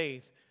our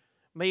faith.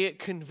 May it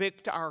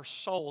convict our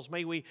souls.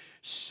 May we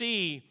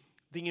see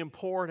the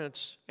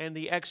importance and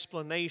the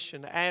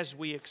explanation as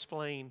we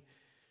explain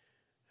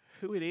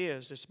who it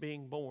is that's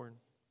being born.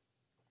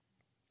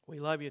 We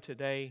love you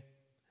today.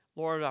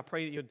 Lord, I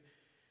pray that you'd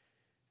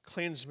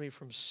cleanse me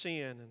from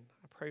sin. And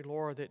I pray,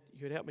 Lord, that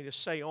you'd help me to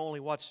say only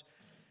what's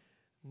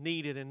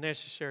needed and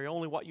necessary,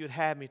 only what you'd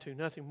have me to,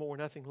 nothing more,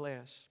 nothing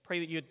less. Pray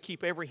that you'd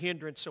keep every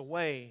hindrance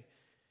away,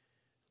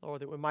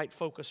 Lord, that we might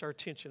focus our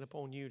attention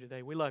upon you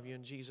today. We love you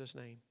in Jesus'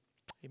 name.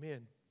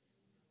 Amen.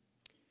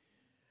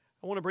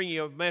 I want to bring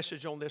you a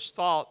message on this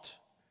thought.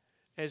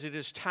 As it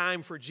is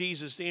time for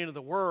Jesus to enter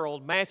the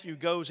world, Matthew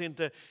goes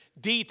into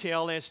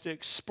detail as to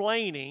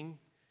explaining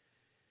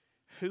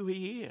who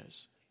he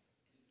is.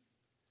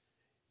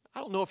 I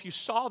don't know if you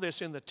saw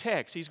this in the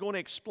text. He's going to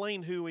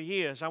explain who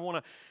he is. I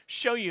want to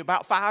show you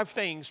about 5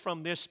 things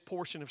from this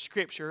portion of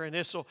Scripture, and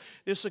this will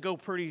go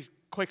pretty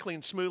quickly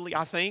and smoothly,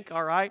 I think,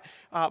 all right?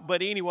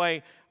 But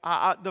anyway,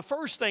 the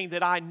first thing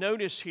that I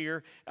notice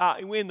here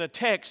in the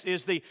text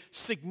is the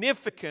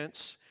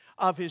significance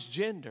of his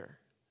gender.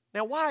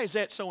 Now, why is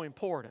that so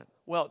important?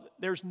 Well,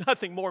 there's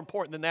nothing more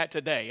important than that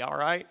today, all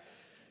right?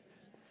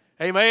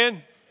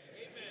 Amen?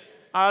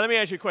 Let me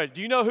ask you a question.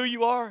 Do you know who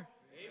you are?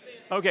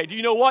 Okay, do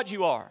you know what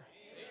you are?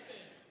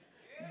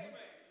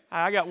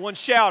 I got one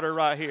shouter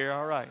right here,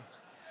 all right.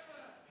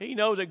 He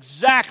knows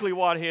exactly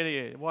what he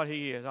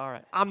is, all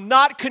right. I'm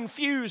not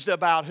confused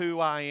about who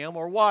I am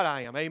or what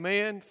I am.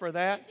 Amen for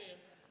that? Amen.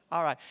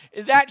 All right.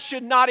 That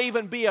should not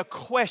even be a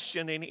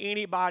question in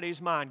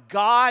anybody's mind.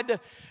 God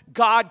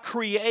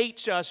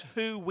creates us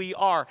who we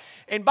are.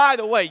 And by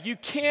the way, you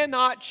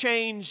cannot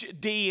change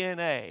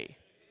DNA.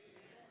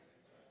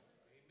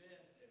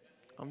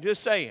 I'm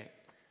just saying.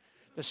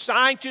 The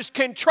scientists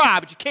can try,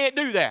 but you can't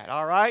do that,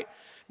 all right?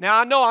 Now,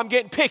 I know I'm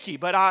getting picky,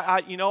 but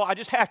I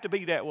just have to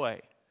be that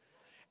way.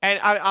 And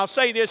I'll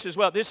say this as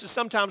well. This is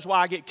sometimes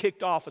why I get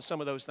kicked off of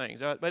some of those things,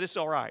 but it's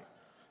all right.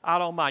 I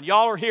don't mind.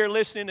 Y'all are here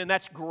listening, and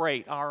that's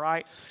great, all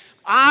right?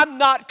 I'm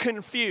not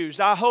confused.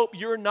 I hope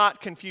you're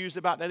not confused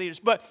about that either.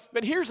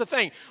 But here's the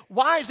thing.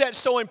 Why is that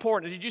so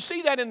important? Did you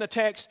see that in the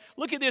text?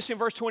 Look at this in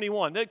verse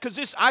 21,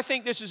 because I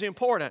think this is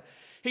important.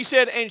 He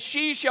said, and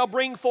she shall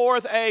bring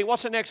forth a,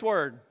 what's the next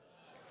word?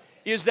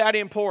 Is that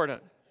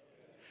important?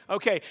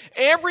 Okay,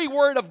 every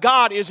word of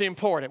God is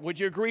important. Would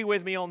you agree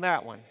with me on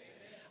that one?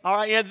 All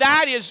right, and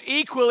that is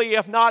equally,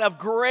 if not of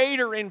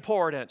greater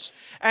importance,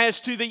 as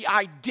to the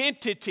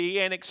identity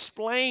and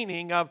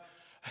explaining of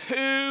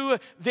who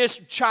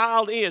this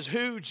child is,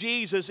 who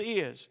Jesus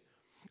is.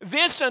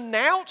 This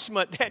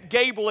announcement that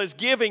Gabriel is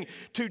giving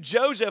to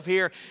Joseph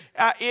here,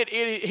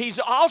 he's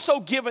also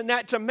given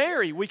that to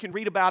Mary. We can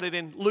read about it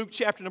in Luke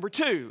chapter number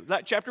 2,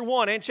 chapter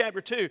 1 and chapter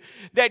 2,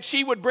 that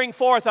she would bring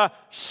forth a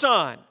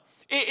son.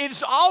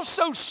 It's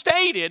also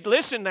stated,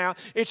 listen now,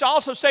 it's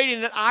also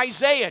stated in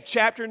Isaiah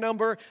chapter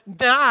number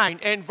 9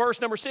 and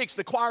verse number 6.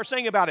 The choir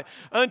sang about it.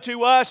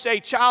 Unto us a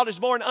child is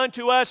born,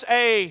 unto us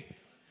a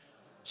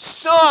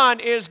son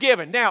is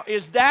given. Now,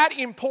 is that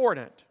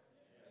important?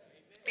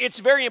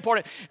 It's very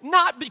important,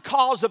 not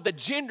because of the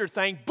gender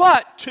thing,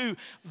 but to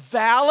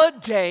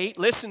validate,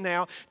 listen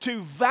now,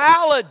 to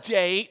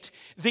validate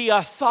the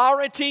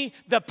authority,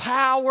 the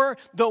power,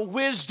 the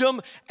wisdom,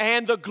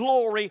 and the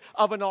glory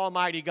of an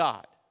almighty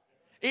God.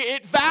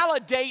 It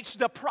validates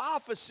the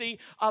prophecy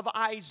of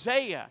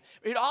Isaiah.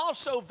 It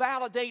also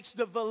validates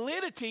the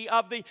validity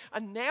of the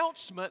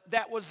announcement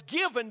that was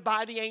given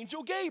by the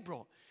angel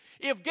Gabriel.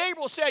 If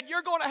Gabriel said,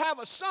 you're going to have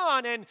a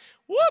son, and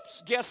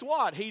whoops, guess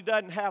what? He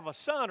doesn't have a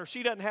son or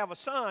she doesn't have a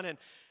son, and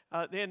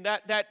then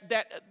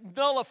that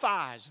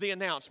nullifies the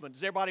announcement.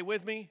 Is everybody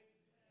with me?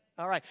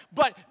 All right.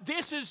 But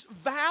this is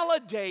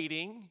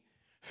validating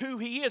who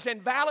he is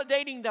and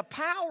validating the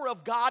power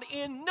of God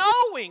in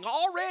knowing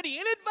already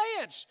in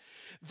advance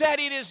that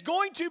it is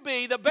going to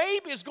be, the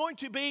babe is going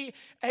to be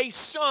a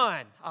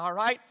son, all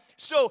right?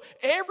 So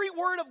every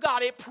word of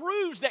God, it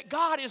proves that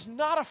God is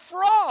not a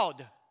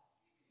fraud.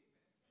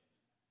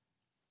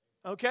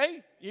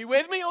 Okay? You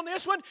with me on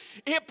this one?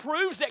 It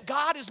proves that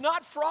God is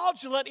not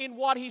fraudulent in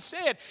what he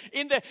said,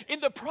 in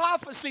the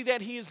prophecy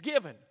that he has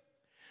given.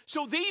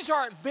 So these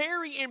are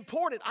very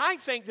important. I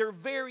think they're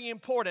very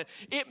important.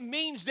 It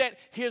means that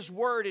his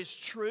word is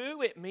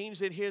true. It means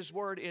that his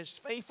word is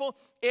faithful.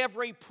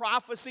 Every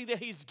prophecy that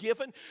he's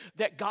given,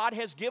 that God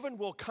has given,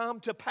 will come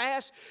to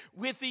pass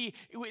with the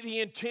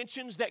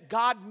intentions that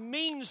God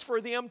means for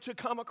them to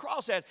come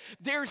across as.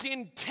 There's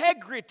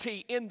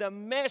integrity in the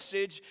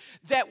message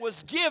that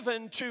was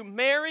given to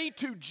Mary,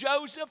 to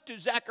Joseph, to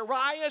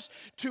Zacharias,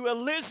 to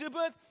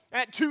Elizabeth,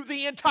 and to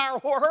the entire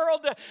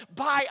world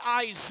by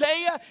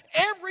Isaiah.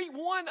 Every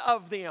one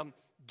of them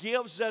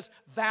gives us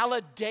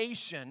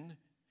validation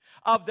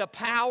of the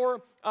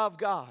power of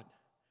God.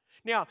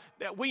 Now,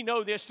 that we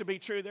know this to be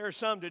true, there are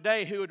some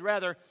today who would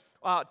rather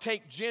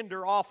take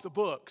gender off the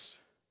books.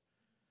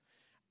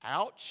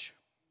 Ouch.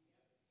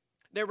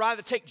 They'd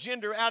rather take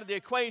gender out of the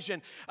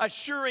equation,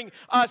 assuring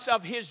us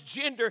of his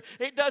gender.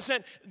 It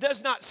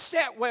does not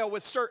set well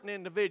with certain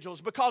individuals,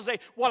 because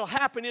what will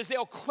happen is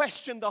they'll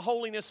question the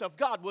holiness of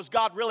God. Was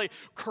God really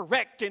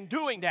correct in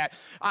doing that?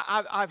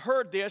 I've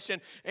heard this,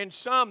 and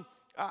some,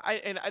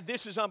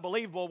 this is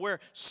unbelievable, where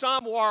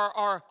some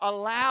are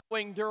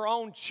allowing their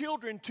own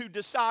children to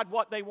decide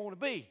what they want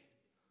to be.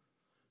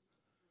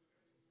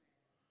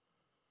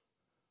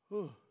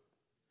 Ooh.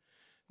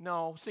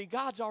 No, see,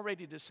 God's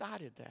already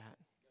decided that.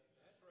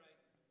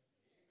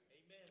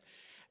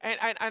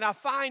 And I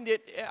find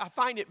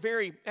it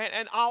very,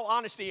 in all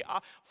honesty,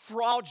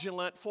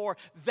 fraudulent for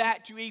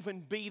that to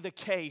even be the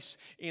case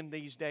in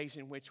these days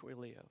in which we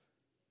live.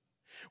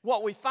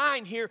 What we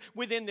find here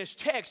within this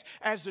text,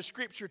 as the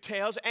scripture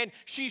tells, and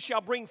she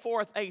shall bring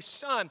forth a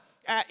son.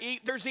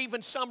 There's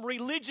even some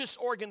religious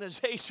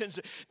organizations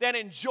that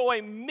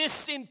enjoy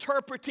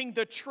misinterpreting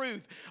the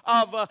truth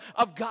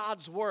of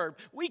God's word.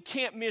 We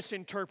can't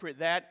misinterpret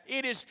that.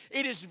 It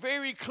is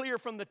very clear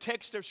from the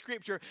text of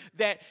scripture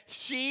that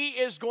she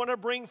is going to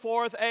bring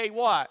forth a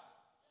what?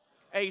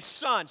 A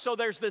son. So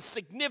there's the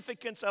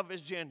significance of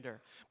his gender.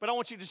 But I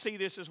want you to see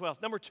this as well.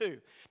 Number two,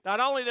 not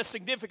only the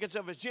significance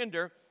of his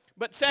gender,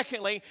 but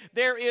secondly,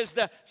 there is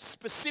the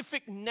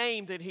specific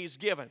name that he's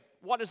given.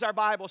 What does our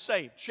Bible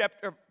say?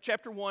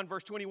 Chapter 1,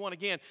 verse 21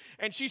 again.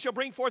 And she shall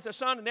bring forth a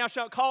son, and thou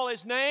shalt call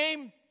his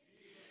name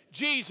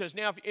Jesus.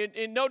 Now,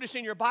 notice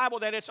in your Bible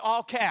that it's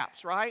all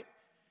caps, right?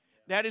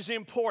 That is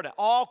important.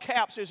 All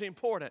caps is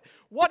important.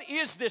 What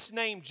is this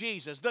name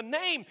Jesus? The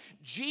name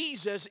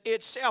Jesus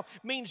itself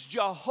means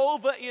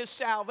Jehovah is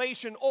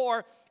salvation,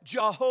 or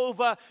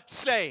Jehovah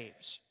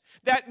saves.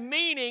 That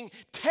meaning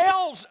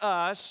tells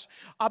us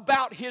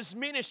about his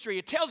ministry.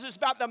 It tells us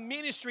about the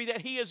ministry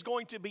that he is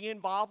going to be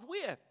involved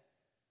with.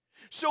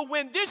 So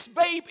when this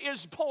babe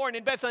is born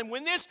in Bethlehem,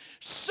 when this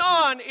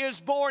son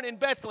is born in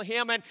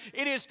Bethlehem, and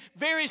it is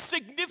very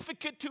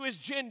significant to his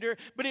gender,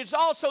 but it's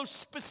also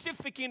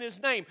specific in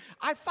his name.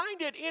 I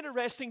find it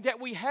interesting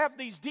that we have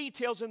these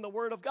details in the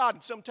Word of God.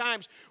 And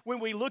sometimes when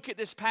we look at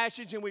this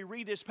passage and we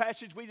read this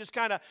passage, we just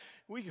kind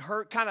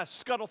of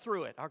scuttle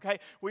through it, okay?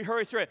 We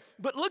hurry through it.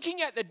 But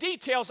looking at the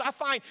details, I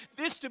find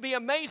this to be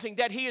amazing,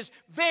 that he is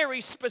very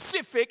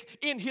specific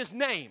in his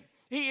name.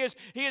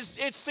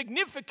 It's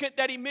significant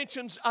that he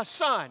mentions a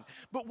son.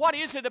 But what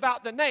is it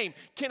about the name?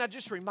 Can I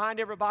just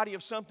remind everybody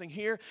of something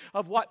here,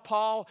 of what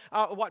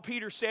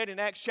Peter said in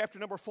Acts chapter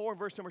number 4 and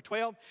verse number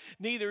 12?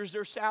 Neither is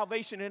there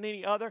salvation in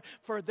any other,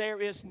 for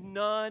there is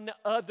none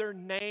other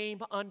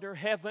name under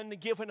heaven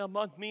given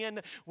among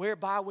men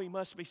whereby we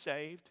must be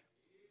saved.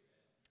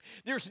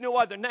 There's no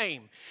other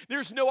name.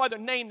 There's no other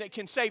name that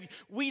can save you.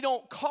 We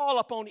don't call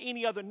upon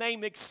any other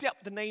name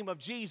except the name of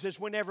Jesus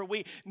whenever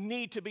we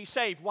need to be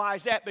saved. Why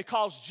is that?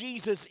 Because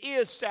Jesus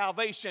is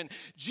salvation.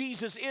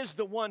 Jesus is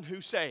the one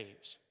who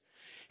saves.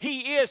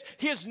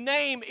 His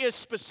name is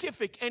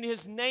specific, and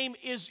his name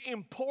is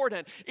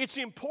important. It's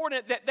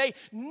important that they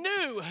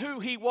knew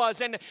who he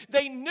was, and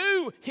they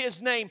knew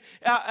his name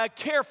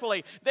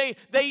carefully.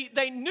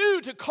 They knew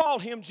to call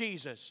him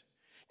Jesus.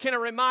 Can I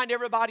remind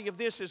everybody of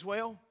this as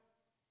well?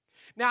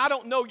 Now, I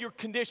don't know your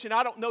condition.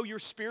 I don't know your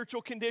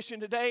spiritual condition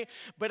today,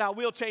 but I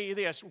will tell you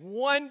this.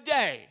 One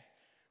day,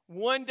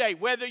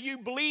 whether you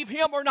believe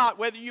him or not,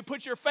 whether you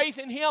put your faith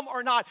in him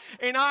or not,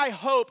 and I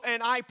hope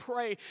and I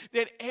pray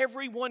that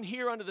everyone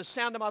here under the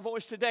sound of my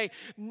voice today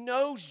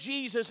knows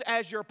Jesus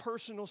as your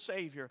personal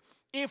Savior.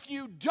 If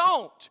you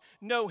don't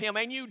know him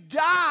and you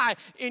die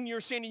in your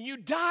sin and you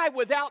die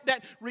without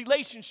that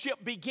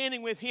relationship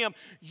beginning with him,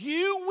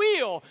 you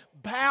will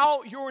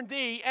bow your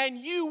knee and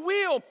you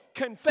will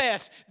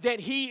confess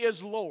that he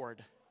is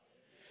Lord.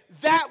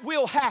 That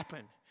will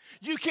happen.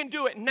 You can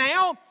do it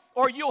now,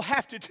 or you'll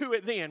have to do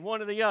it then,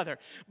 one or the other.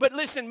 But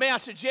listen, may I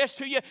suggest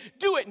to you,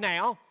 do it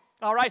now.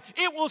 All right?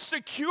 It will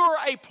secure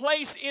a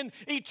place in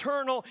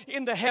eternal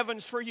in the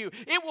heavens for you.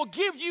 It will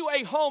give you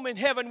a home in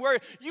heaven where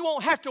you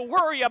won't have to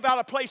worry about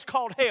a place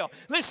called hell.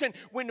 Listen,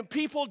 when the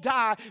people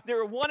die, there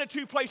are one or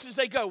two places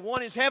they go.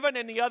 One is heaven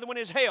and the other one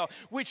is hell.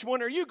 Which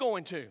one are you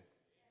going to?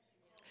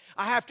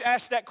 I have to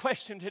ask that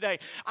question today.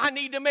 I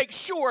need to make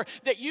sure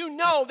that you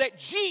know that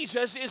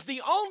Jesus is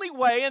the only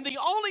way and the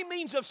only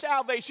means of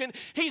salvation.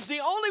 He's the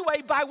only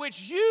way by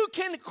which you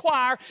can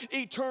acquire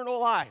eternal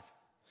life.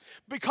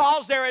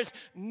 Because there is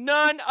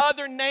none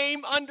other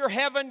name under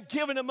heaven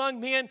given among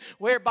men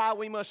whereby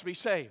we must be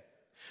saved.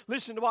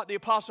 Listen to what the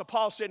Apostle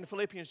Paul said in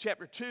Philippians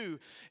chapter 2,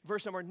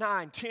 verse number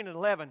 9, 10, and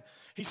 11.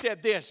 He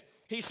said this.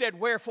 He said,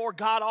 wherefore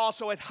God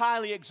also hath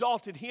highly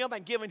exalted him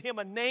and given him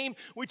a name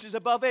which is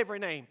above every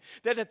name,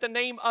 that at the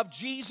name of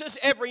Jesus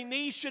every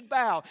knee should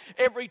bow,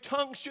 every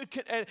tongue should,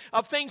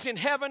 of things in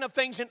heaven, of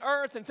things in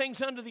earth, and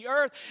things under the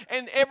earth,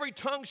 and every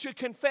tongue should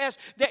confess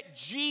that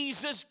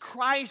Jesus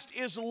Christ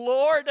is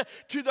Lord,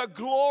 to the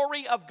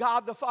glory of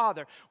God the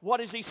Father.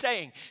 What is he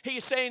saying? He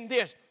is saying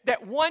this,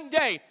 that one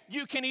day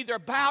you can either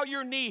bow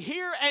your knee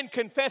here and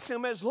confess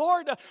him as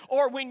Lord,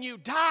 or when you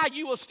die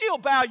you will still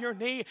bow your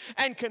knee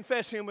and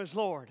confess him as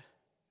Lord.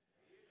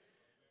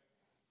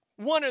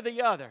 One or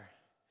the other.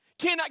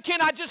 Can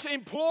I just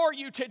implore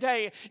you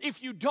today,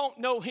 if you don't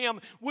know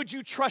him, would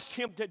you trust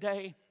him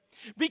today?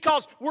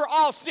 Because we're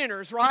all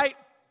sinners, right?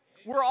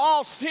 We're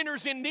all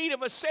sinners in need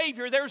of a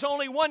Savior. There's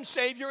only one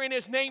Savior, and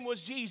his name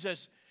was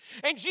Jesus.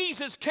 And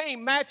Jesus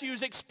came.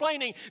 Matthew's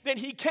explaining that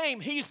he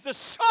came. He's the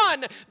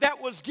Son that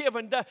was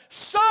given, the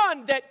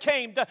Son that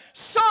came, the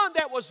Son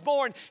that was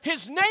born.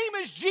 His name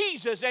is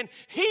Jesus, and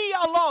he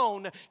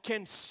alone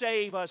can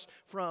save us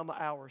from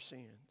our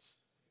sins.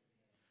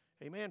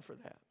 Amen for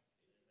that.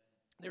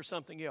 There's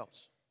something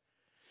else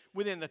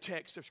within the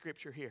text of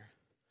Scripture here.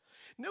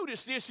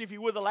 Notice this, if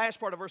you would, the last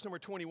part of verse number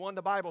 21.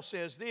 The Bible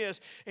says this,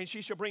 and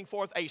she shall bring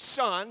forth a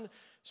son,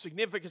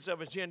 significance of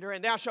his gender,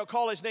 and thou shalt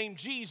call his name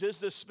Jesus,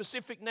 the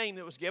specific name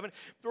that was given,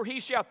 for he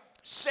shall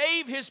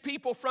save his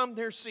people from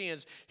their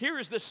sins. Here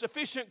is the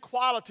sufficient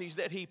qualities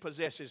that he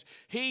possesses.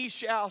 He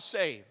shall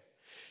save.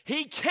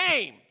 He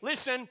came,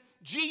 listen,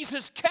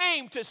 Jesus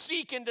came to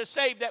seek and to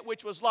save that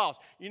which was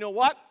lost. You know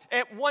what?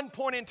 At one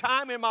point in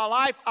time in my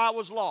life, I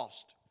was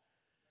lost.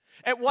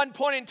 At one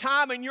point in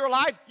time in your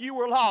life, you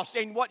were lost.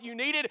 And what you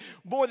needed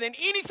more than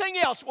anything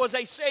else was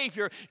a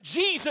Savior.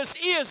 Jesus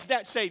is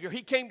that Savior.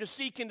 He came to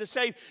seek and to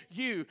save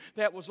you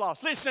that was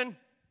lost. Listen,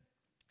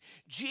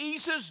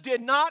 Jesus did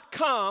not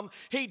come,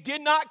 he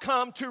did not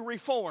come to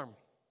reform.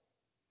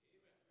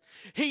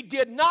 He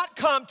did not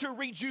come to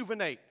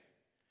rejuvenate.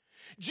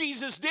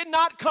 Jesus did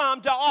not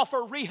come to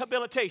offer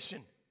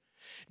rehabilitation.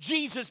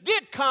 Jesus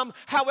did come,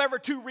 however,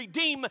 to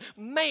redeem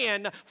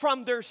man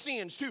from their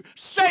sins, to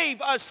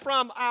save us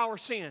from our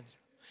sins.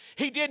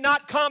 He did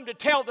not come to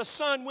tell the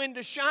sun when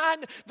to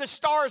shine, the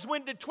stars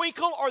when to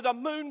twinkle, or the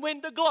moon when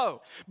to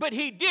glow. But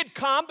he did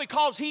come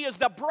because he is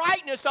the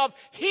brightness of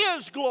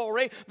his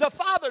glory, the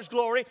Father's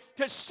glory,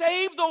 to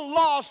save the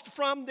lost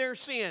from their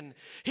sin.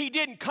 He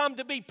didn't come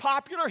to be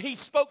popular. He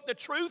spoke the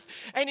truth,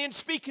 and in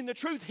speaking the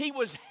truth, he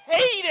was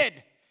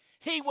hated.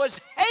 He was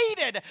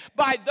hated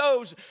by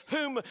those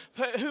whom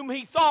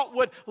he thought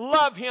would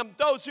love him,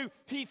 those who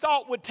he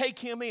thought would take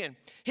him in.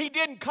 He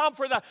didn't come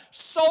for the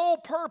sole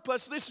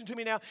purpose, listen to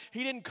me now,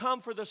 he didn't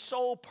come for the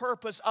sole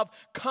purpose of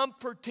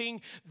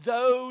comforting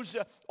those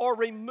or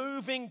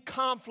removing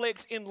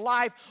conflicts in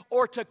life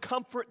or to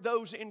comfort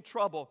those in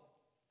trouble.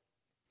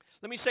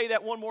 Let me say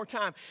that one more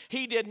time.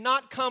 He did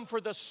not come for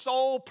the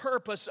sole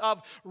purpose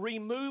of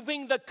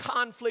removing the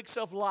conflicts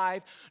of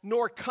life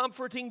nor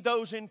comforting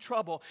those in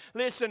trouble.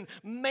 Listen,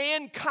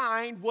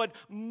 mankind would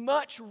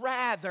much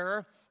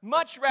rather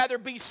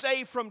be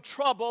saved from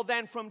trouble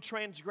than from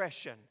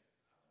transgression.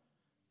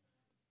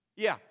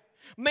 Yeah.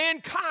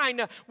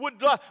 Mankind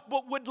would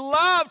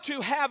love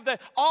to have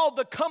all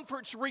the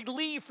comforts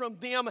relieved from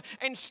them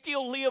and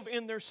still live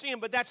in their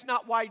sin, but that's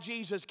not why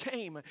Jesus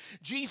came.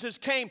 Jesus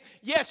came,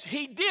 yes,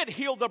 he did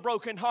heal the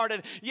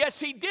brokenhearted. Yes,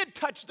 he did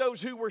touch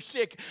those who were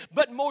sick,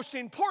 but most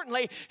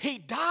importantly, he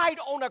died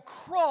on a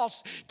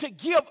cross to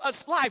give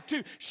us life,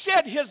 to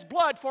shed his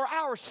blood for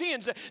our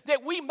sins,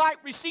 that we might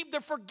receive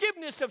the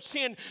forgiveness of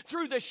sin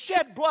through the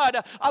shed blood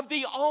of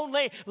the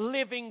only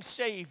living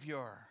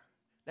Savior.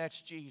 That's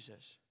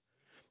Jesus.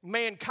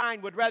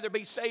 Mankind would rather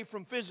be saved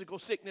from physical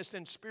sickness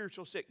than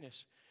spiritual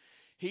sickness.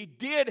 He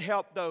did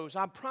help those.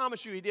 I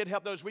promise you he did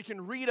help those. We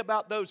can read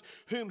about those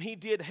whom he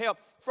did help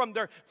from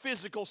their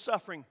physical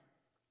suffering.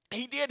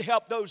 He did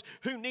help those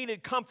who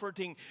needed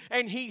comforting,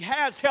 and he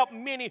has helped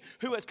many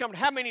who has come.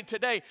 How many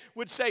today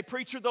would say,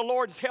 preacher, the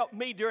Lord's helped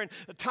me during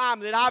the time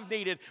that I've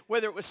needed,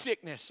 whether it was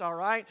sickness, all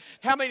right?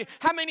 How many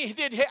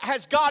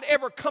has God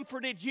ever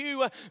comforted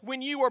you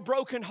when you were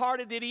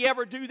brokenhearted? Did he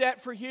ever do that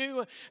for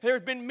you?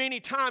 There's been many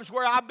times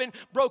where I've been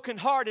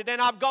brokenhearted,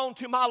 and I've gone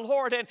to my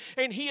Lord,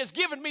 and he has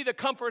given me the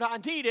comfort I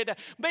needed.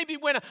 Maybe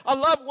when a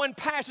loved one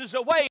passes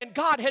away, and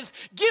God has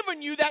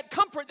given you that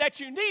comfort that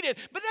you needed,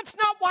 but that's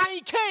not why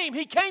he came.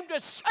 He came to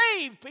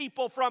save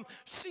people from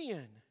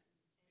sin.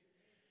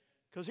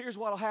 Because here's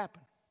what will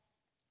happen.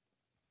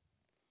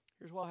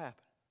 Here's what will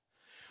happen.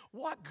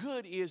 What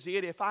good is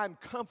it if I'm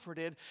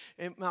comforted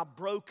in my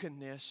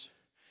brokenness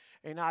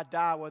and I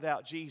die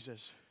without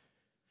Jesus?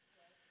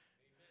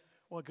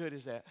 What good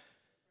is that?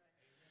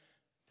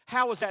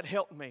 How has that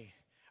helped me?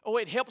 Oh,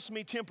 it helps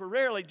me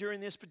temporarily during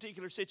this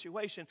particular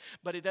situation,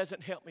 but it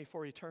doesn't help me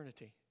for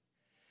eternity.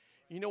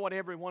 You know what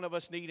every one of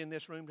us need in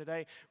this room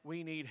today?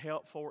 We need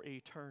help for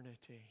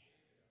eternity.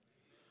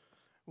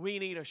 We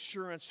need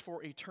assurance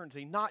for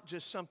eternity, not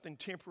just something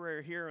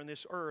temporary here on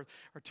this earth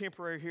or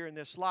temporary here in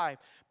this life,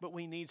 but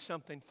we need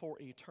something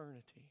for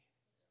eternity.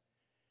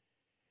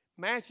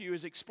 Matthew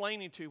is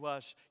explaining to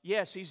us,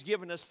 yes, he's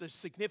given us the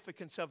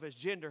significance of his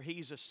gender.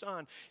 He's a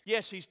son.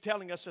 Yes, he's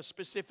telling us a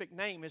specific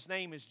name. His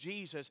name is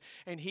Jesus,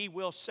 and he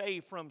will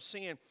save from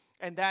sin.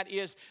 And that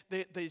is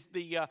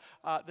the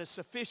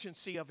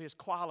sufficiency of his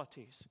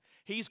qualities.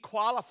 He's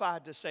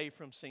qualified to save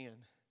from sin.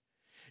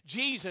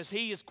 Jesus,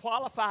 he is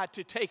qualified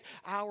to take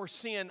our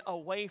sin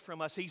away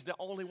from us. He's the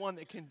only one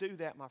that can do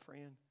that, my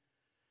friend.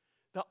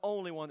 The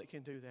only one that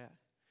can do that.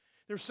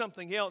 There's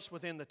something else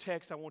within the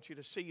text I want you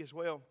to see as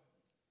well.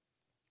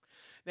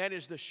 That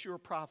is the sure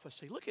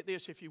prophecy. Look at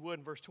this, if you would,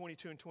 in verse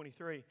 22 and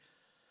 23.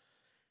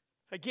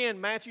 Again,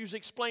 Matthew's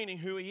explaining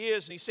who he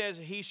is, and he says,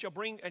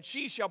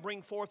 she shall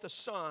bring forth a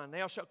son.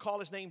 Thou shalt call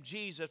his name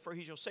Jesus, for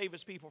he shall save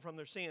his people from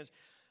their sins.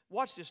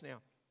 Watch this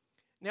now.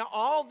 Now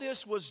all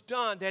this was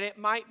done that it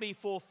might be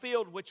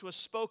fulfilled, which was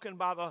spoken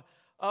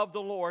of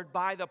the Lord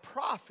by the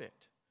prophet,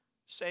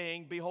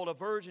 saying, Behold, a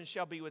virgin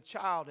shall be with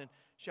child and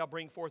shall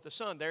bring forth a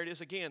son. There it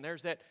is again.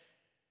 There's that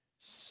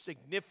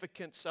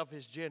significance of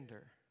his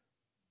gender.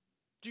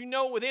 Do you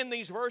know within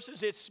these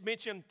verses it's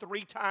mentioned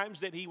 3 times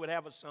that he would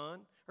have a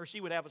son, or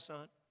she would have a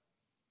son?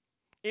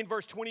 In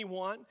verse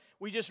 21,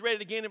 we just read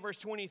it again in verse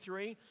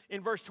 23.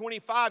 In verse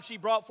 25, she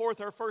brought forth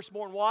her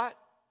firstborn what?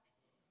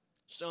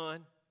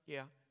 Son,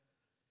 yeah.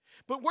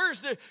 But where's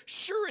the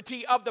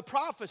surety of the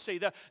prophecy?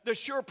 The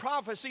sure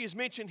prophecy is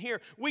mentioned here.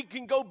 We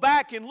can go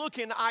back and look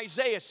in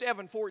Isaiah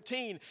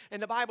 7:14,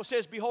 and the Bible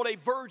says, Behold, a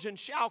virgin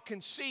shall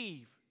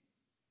conceive.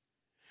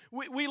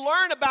 We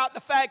learn about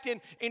the fact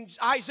in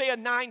Isaiah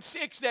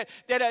 9:6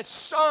 that a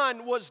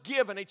son was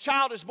given. A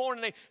child is born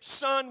and a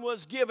son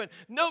was given.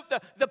 Note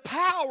the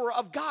power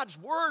of God's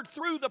word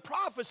through the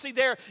prophecy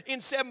there in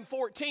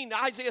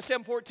Isaiah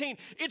 7:14.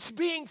 It's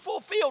being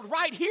fulfilled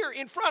right here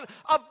in front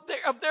of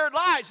their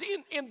lives,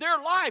 in their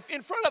life,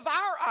 in front of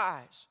our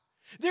eyes.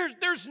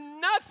 There's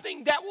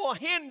nothing that will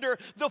hinder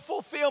the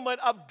fulfillment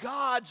of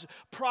God's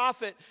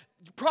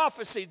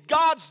prophecy,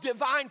 God's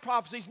divine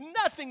prophecies.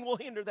 Nothing will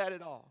hinder that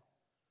at all.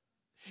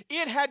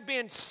 It had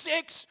been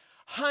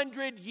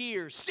 600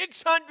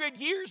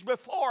 years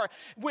before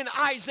when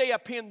Isaiah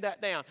penned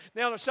that down.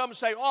 Now, some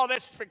say, oh,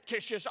 that's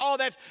fictitious. Oh,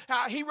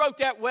 he wrote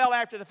that well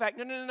after the fact.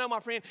 No, my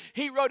friend.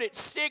 He wrote it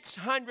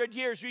 600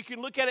 years. You can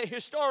look at it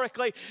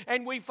historically,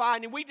 and we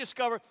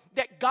discover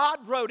that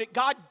God wrote it.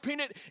 God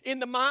penned it in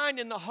the mind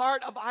and the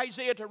heart of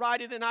Isaiah to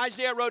write it, and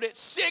Isaiah wrote it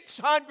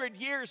 600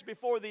 years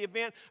before the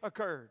event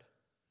occurred.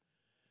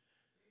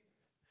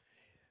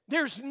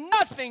 There's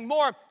nothing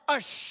more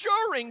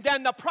assuring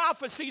than the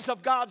prophecies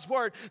of God's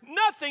word.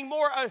 Nothing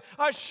more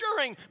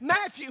assuring.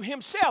 Matthew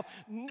himself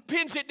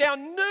pins it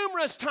down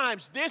numerous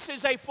times. This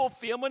is a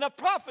fulfillment of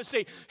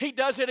prophecy. He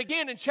does it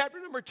again in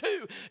chapter number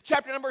 2,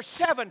 chapter number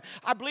 7.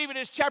 I believe it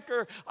is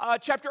chapter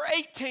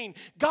 18.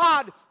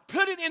 God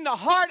put it in the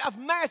heart of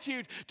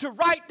Matthew to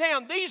write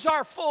down. These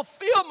are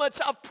fulfillments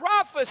of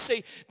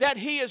prophecy that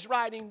he is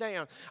writing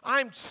down.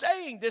 I'm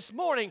saying this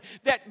morning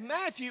that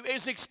Matthew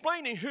is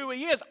explaining who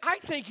he is. I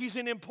think he's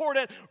an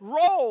important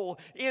role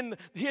in the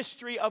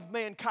history of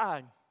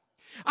mankind.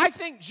 I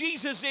think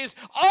Jesus is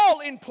all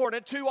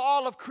important to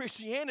all of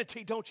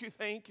Christianity, don't you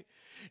think?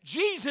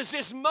 Jesus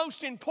is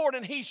most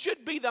important. He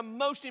should be the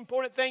most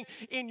important thing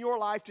in your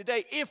life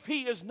today. If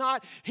he is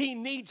not, he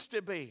needs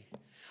to be.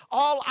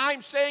 All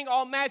I'm saying,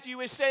 all Matthew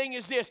is saying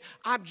is this.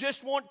 I'm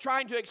just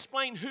trying to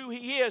explain who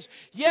he is.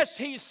 Yes,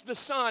 he's the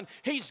Son.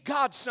 He's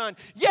God's Son.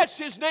 Yes,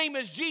 his name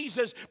is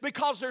Jesus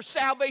because there's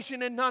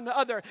salvation in none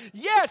other.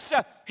 Yes,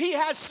 he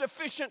has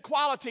sufficient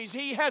qualities.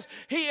 He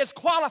is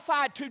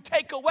qualified to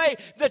take away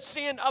the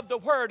sin of the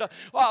world.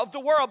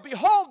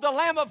 Behold the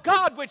Lamb of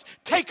God which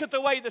taketh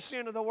away the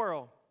sin of the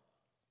world.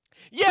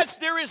 Yes,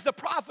 there is the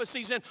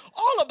prophecies, and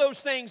all of those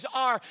things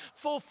are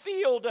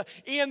fulfilled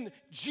in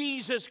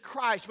Jesus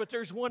Christ. But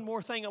there's one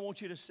more thing I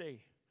want you to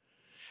see.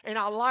 And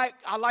I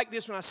like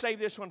this one. I saved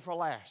this one for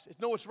last.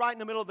 It's right in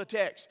the middle of the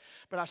text,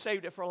 but I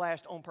saved it for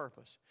last on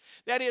purpose.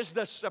 That is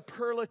the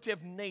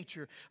superlative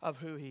nature of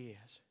who he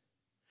is.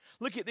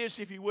 Look at this,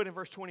 if you would, in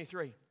verse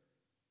 23.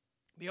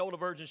 Behold, a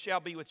virgin shall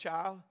be with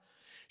child,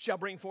 shall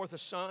bring forth a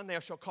son. Thou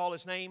shalt call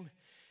his name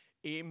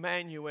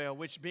Emmanuel,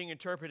 which being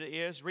interpreted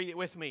is, read it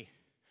with me,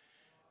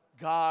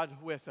 God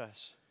with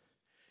us.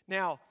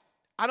 Now,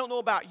 I don't know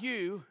about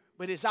you,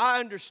 but as I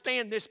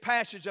understand this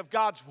passage of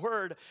God's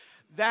word,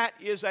 that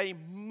is a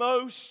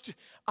most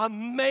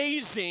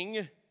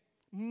amazing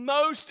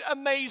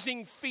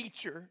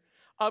feature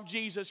of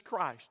Jesus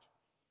Christ.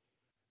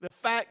 The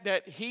fact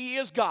that He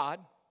is God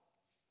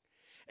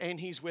and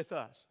He's with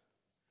us.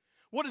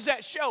 What does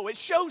that show? It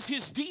shows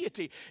His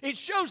deity. It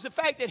shows the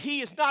fact that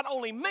He is not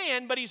only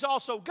man, but He's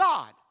also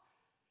God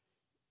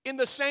in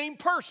the same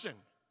person.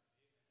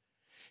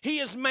 He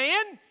is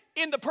man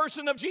in the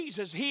person of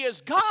Jesus. He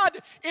is God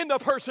in the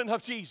person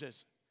of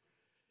Jesus.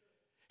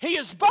 He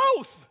is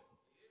both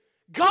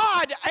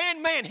God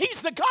and man.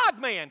 He's the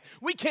God-man.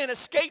 We can't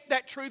escape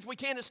that truth. We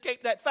can't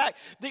escape that fact.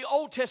 The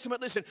Old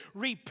Testament, listen,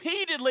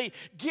 repeatedly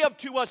give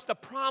to us the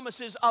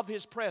promises of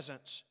His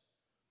presence.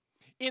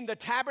 In the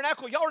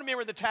tabernacle, y'all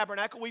remember the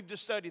tabernacle? We've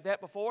just studied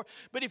that before.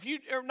 But if you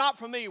are not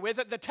familiar with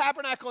it, the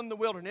tabernacle in the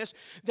wilderness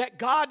that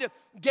God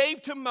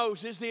gave to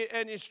Moses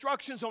the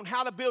instructions on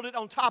how to build it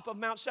on top of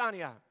Mount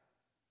Sinai.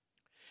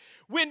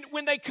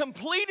 When they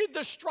completed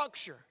the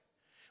structure,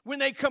 when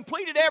they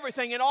completed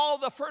everything and all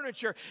the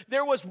furniture,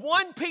 there was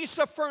one piece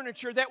of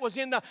furniture that was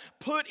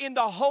put in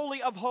the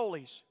Holy of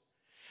Holies.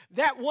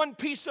 That one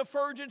piece of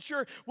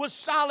furniture was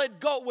solid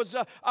gold, was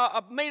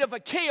made of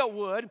acacia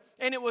wood,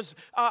 and it was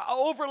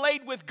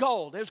overlaid with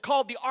gold. It was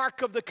called the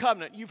Ark of the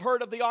Covenant. You've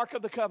heard of the Ark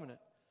of the Covenant.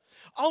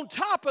 On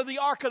top of the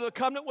Ark of the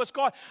Covenant was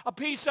called a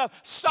piece of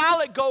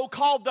solid gold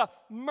called the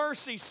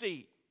mercy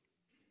seat.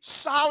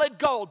 Solid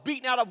gold,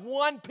 beaten out of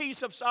one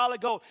piece of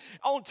solid gold.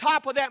 On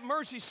top of that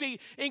mercy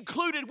seat,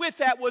 included with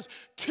that was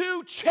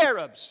 2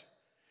 cherubs.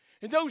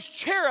 And those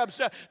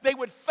cherubs, they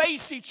would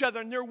face each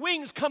other, and their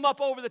wings come up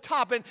over the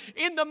top. And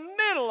in the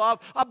middle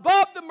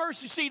above the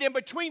mercy seat and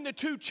between the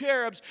 2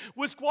 cherubs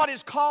was what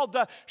is called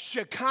the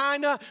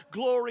Shekinah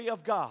glory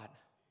of God.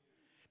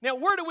 Now,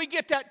 where do we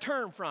get that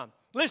term from?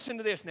 Listen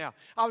to this now.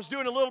 I was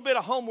doing a little bit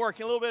of homework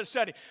and a little bit of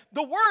study.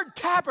 The word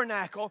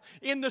tabernacle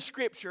in the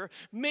Scripture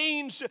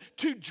means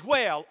to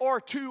dwell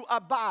or to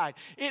abide.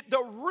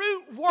 The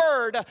root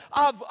word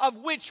of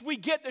which we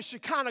get the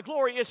Shekinah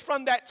glory is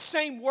from that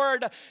same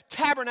word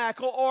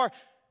tabernacle or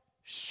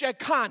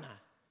Shekinah.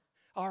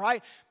 All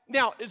right?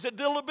 Now, there's a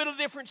little bit of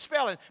different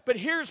spelling, but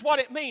here's what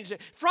it means.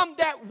 From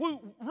that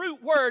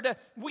root word,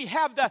 we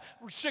have the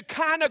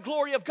Shekinah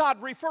glory of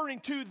God referring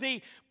to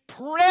the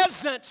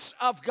presence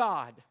of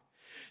God.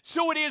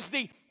 So it is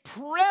the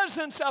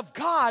presence of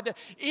God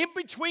in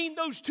between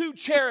those 2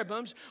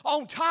 cherubims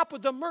on top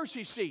of the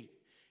mercy seat.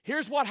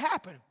 Here's what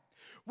happened.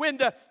 When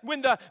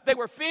they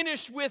were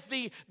finished with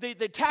the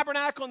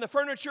tabernacle and the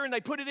furniture and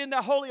they put it in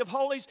the Holy of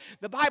Holies,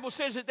 the Bible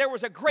says that there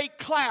was a great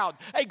cloud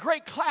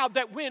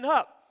that went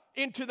up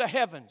into the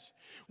heavens.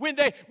 When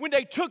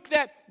they took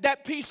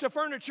that piece of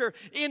furniture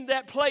in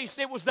that place,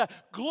 it was the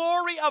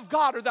glory of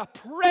God, or the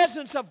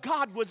presence of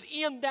God was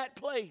in that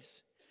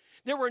place.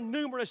 There were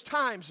numerous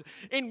times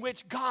in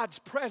which God's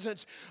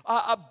presence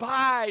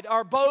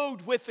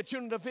abode with the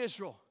children of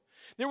Israel.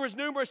 There was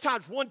numerous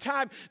times. One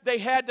time they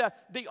had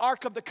the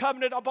Ark of the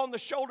Covenant up on the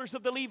shoulders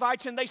of the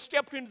Levites, and they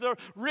stepped into the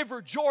river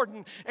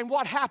Jordan. And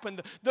what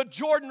happened? The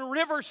Jordan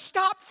River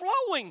stopped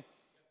flowing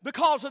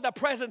because of the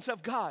presence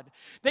of God.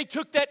 They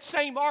took that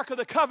same Ark of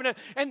the Covenant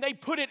and they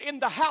put it in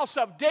the house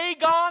of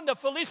Dagon, the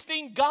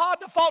Philistine god,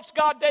 the false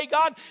god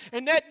Dagon,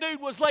 and that dude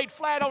was laid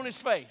flat on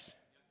his face.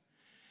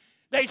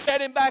 They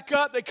set him back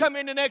up. They come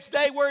in the next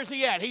day. Where's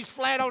he at? He's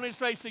flat on his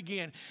face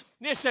again.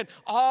 Listen,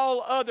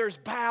 all others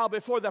bow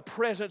before the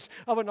presence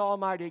of an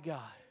almighty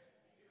God.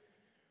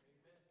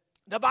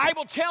 The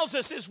Bible tells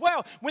us as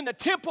well, when the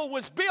temple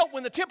was built,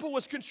 when the temple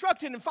was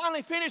constructed and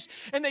finally finished,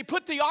 and they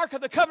put the Ark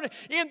of the Covenant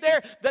in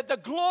there, that the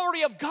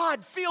glory of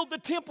God filled the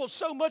temple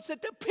so much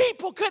that the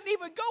people couldn't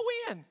even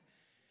go in.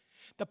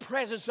 The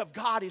presence of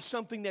God is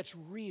something that's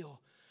real.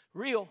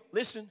 Real,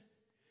 listen,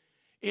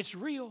 it's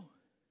real.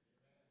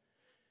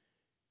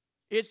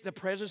 The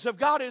presence of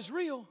God is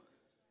real.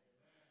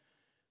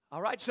 All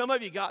right, some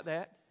of you got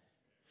that.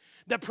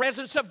 The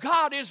presence of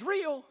God is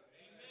real.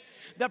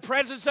 The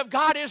presence of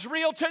God is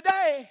real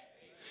today.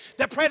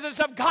 The presence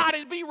of God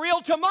is be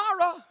real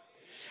tomorrow.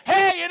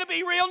 Hey, it'll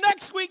be real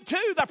next week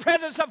too. The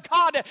presence of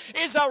God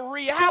is a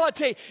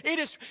reality.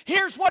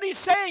 Here's what He's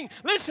saying.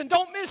 Listen,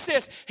 don't miss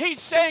this. He's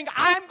saying,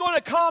 I'm going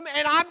to come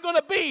and I'm going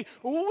to be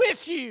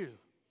with you.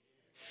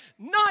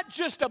 Not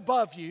just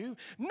above you,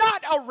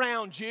 not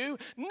around you,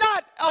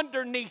 not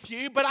underneath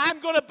you, but I'm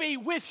going to be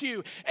with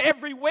you.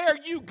 Everywhere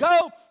you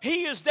go,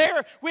 He is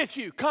there with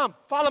you. Come,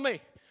 follow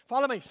me.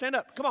 Follow me. Stand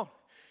up. Come on.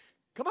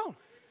 Come on.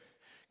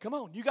 Come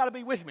on. You got to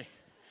be with me.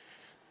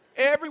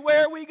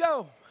 Everywhere we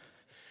go.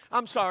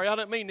 I'm sorry, I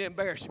didn't mean to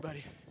embarrass you,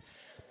 buddy.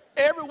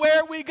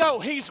 Everywhere we go,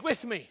 He's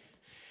with me.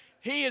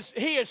 He is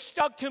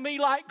stuck to me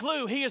like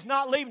glue. He is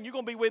not leaving. You're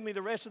going to be with me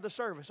the rest of the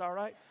service, all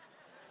right?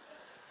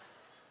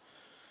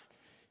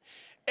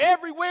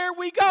 Everywhere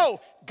we go,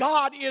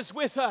 God is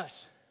with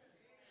us.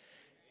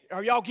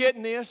 Are y'all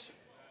getting this?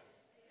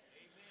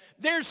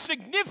 There's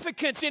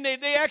significance in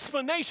the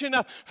explanation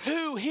of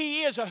who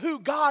He is or who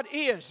God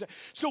is.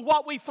 So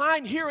what we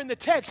find here in the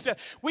text,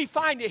 we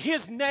find that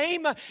His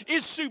name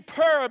is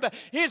superb.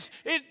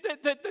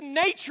 The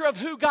nature of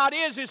who God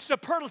is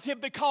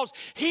superlative because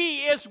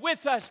He is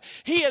with us.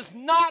 He is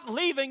not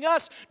leaving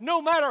us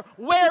no matter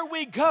where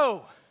we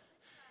go.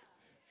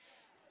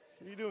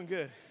 You're doing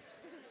good.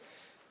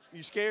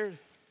 You scared?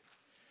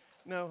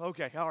 No?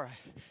 Okay, all right.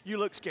 You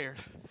look scared.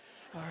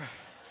 All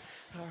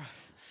right. All right.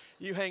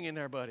 You hang in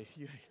there, buddy.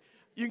 You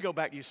can go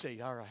back to your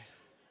seat. All right.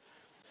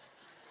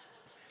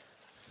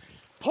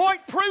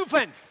 Point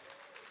proven.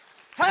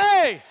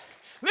 Hey,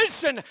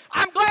 listen,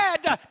 I'm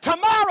glad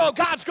tomorrow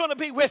God's going to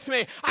be with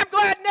me. I'm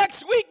glad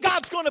next week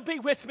God's going to be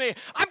with me.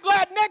 I'm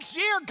glad next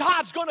year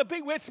God's going to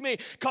be with me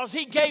because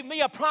He gave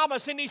me a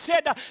promise and He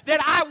said that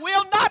I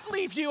will not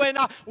leave you and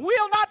I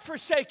will not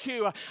forsake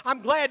you.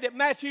 I'm glad that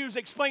Matthew's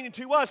explaining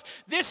to us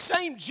this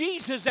same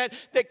Jesus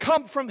that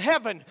come from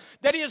heaven,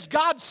 that is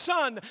God's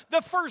Son,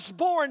 the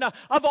firstborn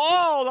of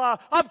all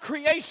of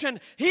creation.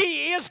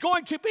 He is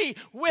going to be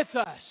with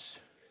us.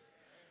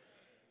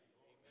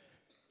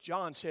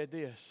 John said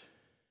this.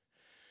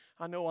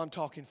 I know I'm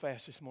talking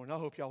fast this morning. I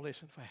hope y'all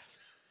listen fast.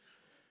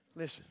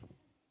 Listen.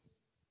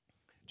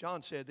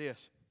 John said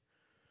this.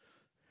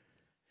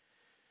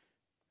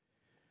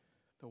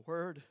 The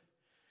Word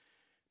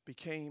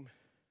became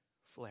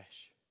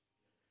flesh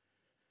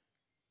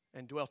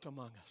and dwelt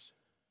among us.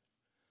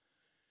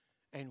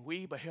 And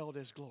we beheld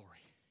His glory.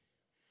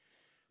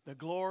 The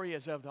glory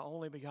is of the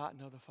only begotten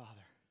of the Father,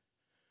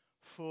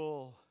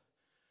 full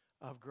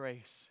of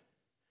grace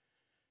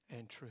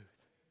and truth.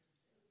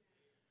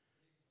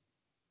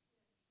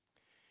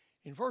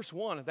 In verse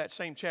 1 of that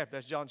same chapter,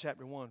 that's John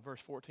chapter 1, verse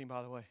 14,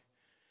 by the way.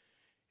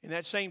 In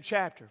that same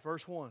chapter,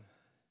 verse 1,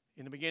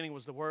 in the beginning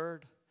was the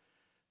Word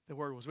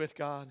was with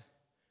God,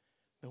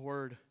 the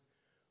Word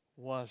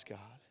was God.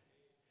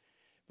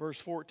 Verse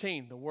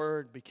 14, the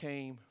Word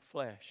became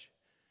flesh.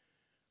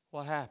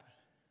 What happened?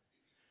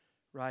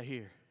 Right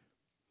here.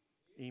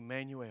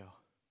 Emmanuel,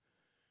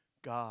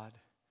 God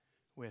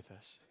with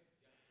us.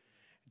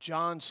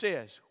 John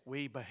says,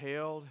 we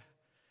beheld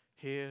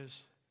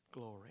His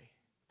glory.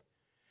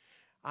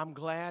 I'm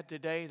glad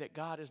today that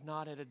God is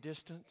not at a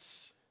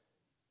distance.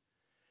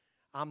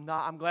 I'm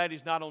glad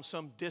He's not on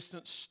some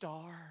distant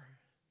star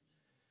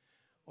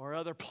or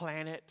other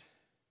planet.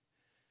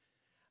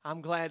 I'm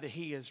glad that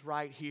He is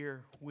right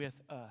here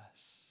with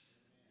us.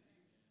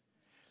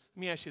 Let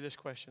me ask you this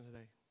question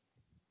today.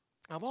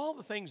 Of all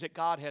the things that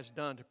God has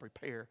done to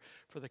prepare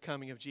for the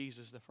coming of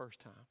Jesus the first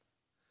time,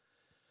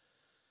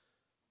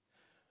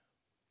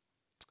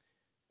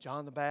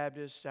 John the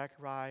Baptist,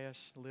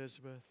 Zacharias,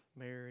 Elizabeth,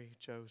 Mary,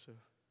 Joseph.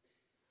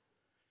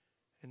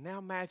 And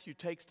now Matthew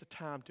takes the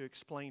time to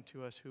explain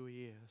to us who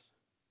He is.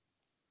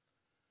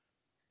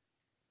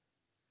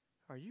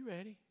 Are you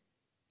ready?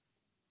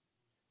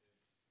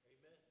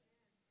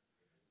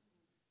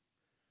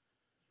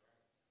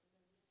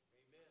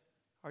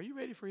 Are you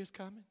ready for His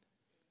coming?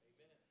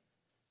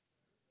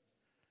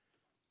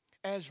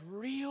 As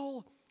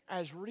real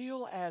as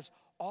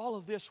all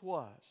of this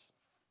was,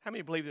 how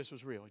many believe this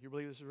was real? You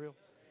believe this is real?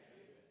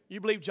 You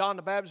believe John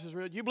the Baptist is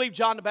real? You believe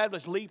John the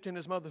Baptist leaped in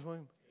his mother's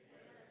womb?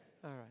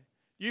 All right.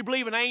 You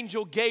believe an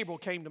angel Gabriel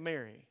came to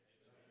Mary?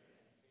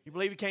 You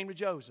believe he came to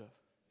Joseph?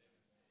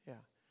 Yeah.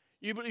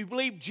 You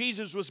believe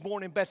Jesus was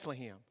born in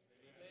Bethlehem?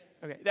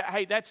 Okay.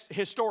 Hey, that's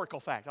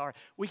historical fact. All right.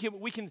 We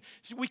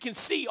can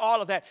see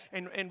all of that,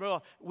 and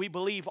we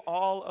believe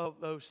all of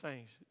those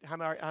things.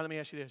 Let me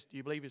ask you this: do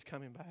you believe He's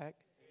coming back? Amen.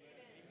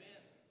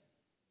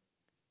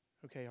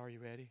 Okay. Are you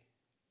ready?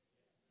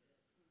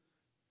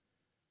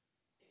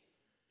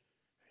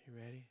 Are you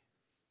ready?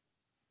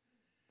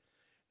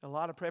 A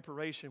lot of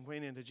preparation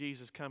went into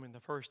Jesus coming the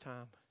first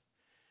time.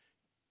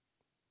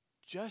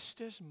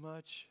 Just as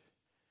much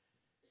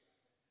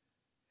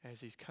as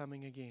He's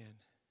coming again,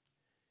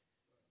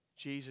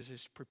 Jesus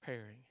is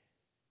preparing.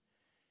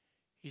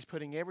 He's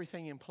putting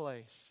everything in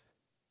place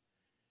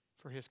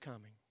for His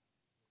coming.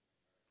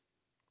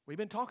 We've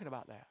been talking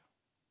about that.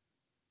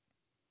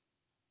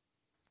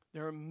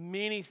 There are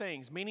many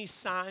things, many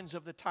signs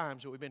of the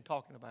times that we've been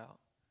talking about.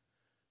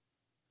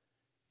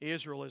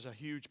 Israel is a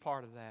huge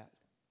part of that.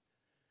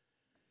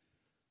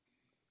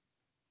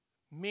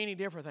 Many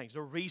different things.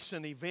 The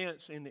recent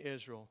events in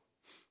Israel.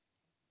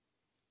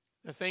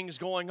 The things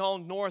going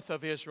on north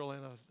of Israel in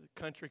a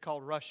country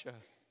called Russia.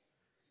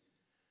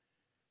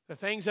 The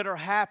things that are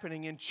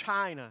happening in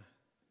China,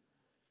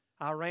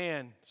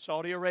 Iran,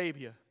 Saudi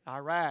Arabia,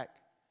 Iraq,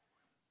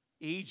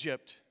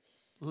 Egypt,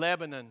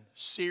 Lebanon,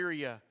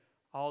 Syria,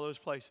 all those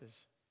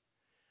places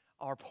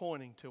are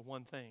pointing to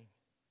one thing.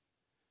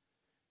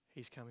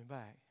 He's coming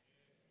back.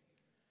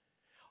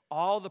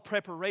 All the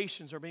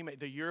preparations are being made.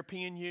 The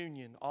European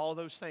Union, all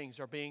those things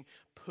are being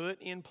put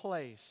in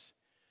place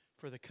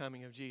for the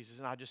coming of Jesus.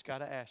 And I just got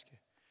to ask you,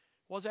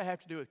 what does that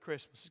have to do with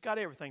Christmas? It's got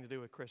everything to do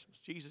with Christmas.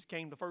 Jesus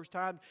came the first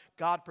time,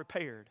 God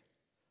prepared.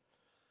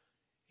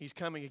 He's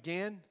coming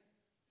again,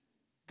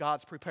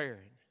 God's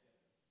preparing.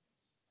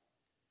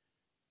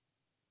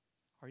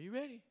 Are you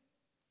ready?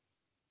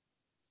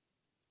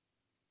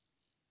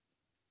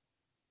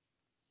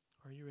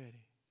 Are you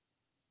ready?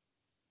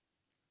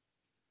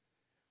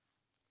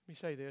 Let me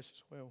say this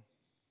as well.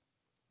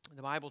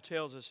 The Bible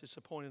tells us it's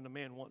appointed a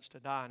man wants to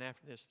die, and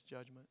after this is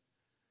judgment.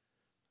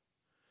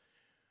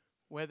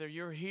 Whether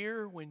you're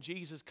here when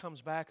Jesus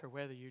comes back or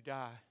whether you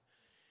die,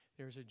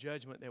 there's a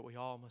judgment that we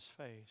all must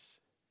face.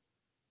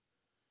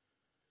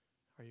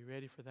 Are you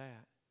ready for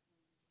that?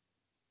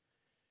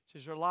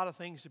 Says there are a lot of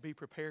things to be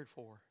prepared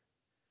for.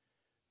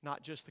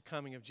 Not just the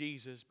coming of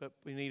Jesus, but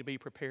we need to be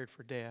prepared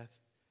for death.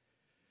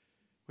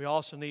 We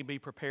also need to be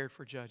prepared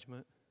for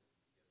judgment.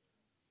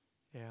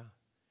 Yeah.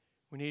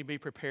 We need to be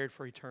prepared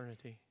for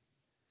eternity.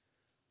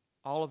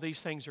 All of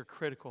these things are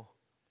critical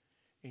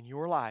in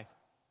your life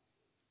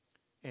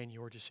and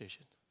your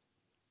decision.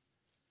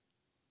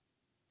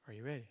 Are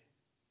you ready?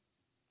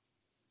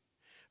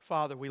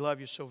 Father, we love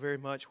you so very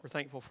much. We're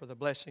thankful for the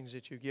blessings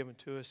that you've given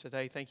to us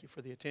today. Thank you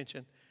for the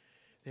attention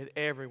that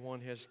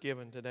everyone has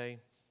given today.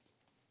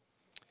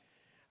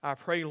 I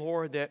pray,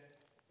 Lord, that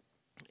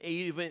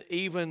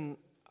even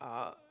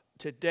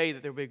today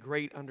that there will be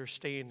greater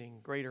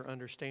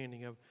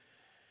understanding of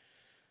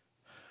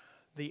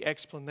the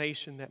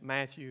explanation that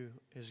Matthew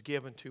has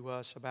given to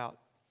us about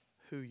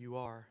who you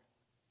are.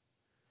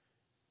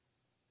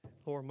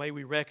 Lord, may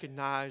we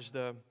recognize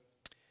the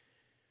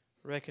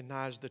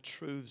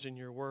truths in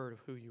your word of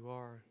who you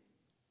are.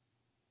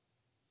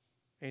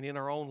 And in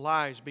our own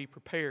lives be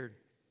prepared.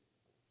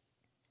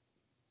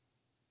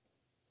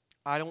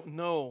 I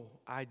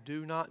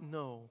do not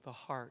know the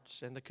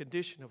hearts and the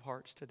condition of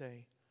hearts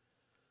today.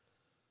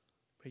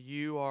 But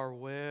you are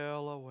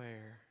well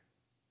aware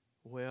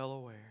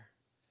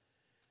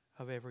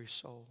of every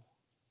soul.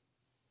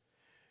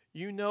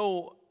 You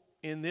know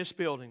in this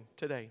building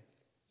today,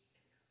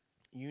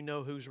 you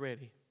know who's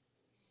ready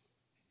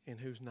and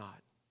who's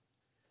not.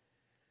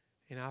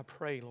 And I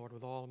pray, Lord,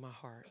 with all of my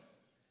heart,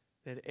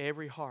 that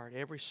every heart,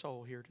 every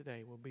soul here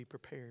today will be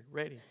prepared,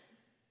 ready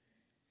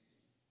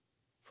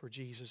for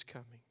Jesus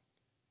coming.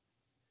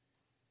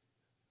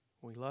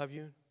 We love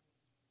you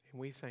and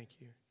we thank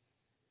you.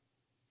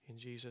 In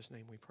Jesus'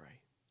 name we pray.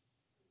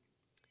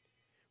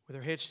 With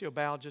her head still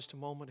bowed, just a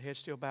moment, head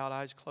still bowed,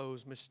 eyes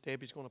closed, Miss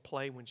Debbie's going to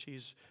play when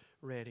she's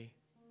ready.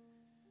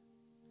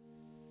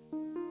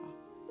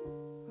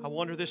 I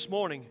wonder this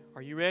morning,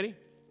 are you ready?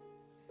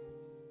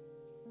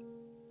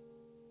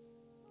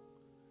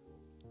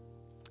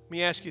 Let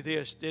me ask you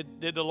this. Did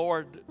the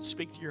Lord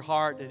speak to your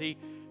heart? Did He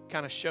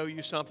kind of show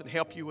you something,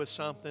 help you with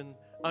something,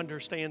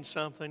 understand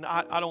something?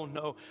 I don't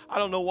know. I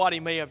don't know what He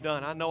may have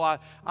done. I know I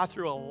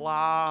threw a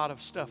lot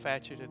of stuff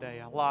at you today,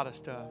 a lot of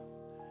stuff.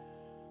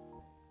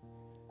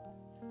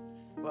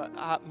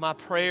 But my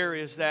prayer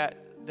is that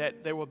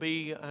there will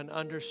be an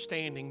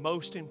understanding,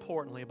 most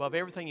importantly, above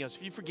everything else.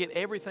 If you forget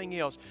everything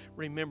else,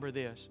 remember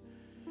this.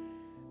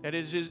 That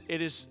it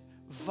is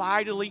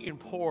vitally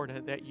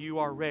important that you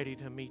are ready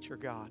to meet your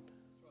God.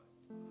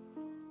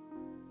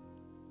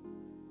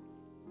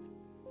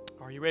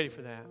 Are you ready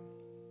for that?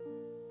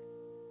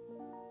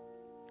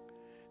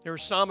 There are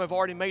some who have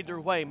already made their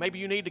way. Maybe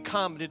you need to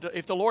come.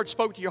 If the Lord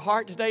spoke to your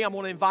heart today, I'm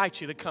going to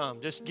invite you to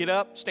come. Just get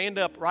up, stand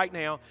up right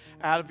now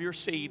out of your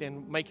seat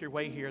and make your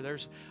way here.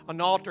 There's an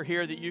altar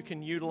here that you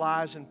can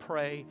utilize and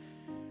pray.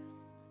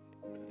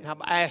 And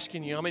I'm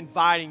asking you, I'm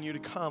inviting you to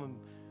come and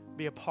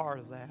be a part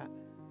of that.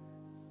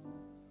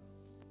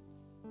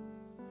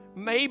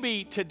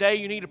 Maybe today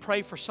you need to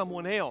pray for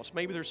someone else.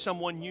 Maybe there's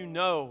someone you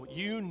know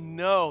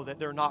that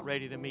they're not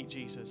ready to meet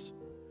Jesus.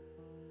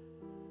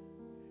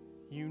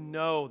 You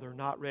know they're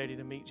not ready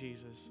to meet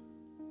Jesus.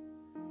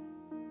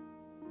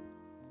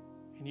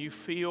 And you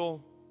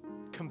feel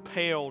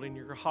compelled in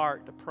your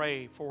heart to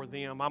pray for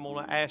them. I'm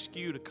going to ask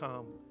you to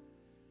come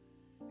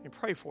and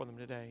pray for them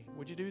today.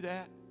 Would you do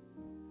that?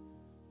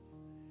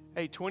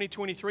 Hey,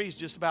 2023 is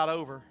just about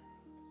over.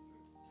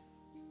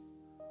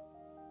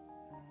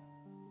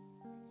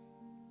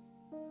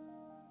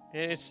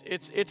 And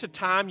it's a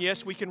time,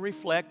 yes, we can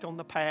reflect on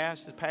the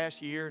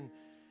past year and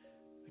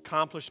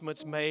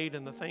accomplishments made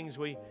and the things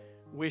we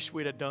wish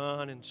we'd have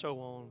done and so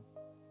on.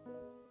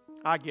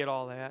 I get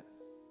all that.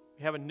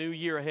 We have a new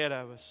year ahead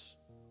of us.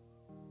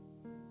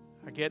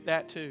 I get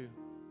that too.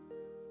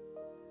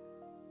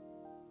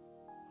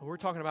 But we're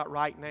talking about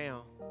right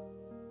now.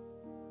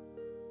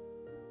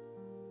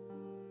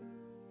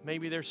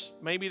 Maybe there's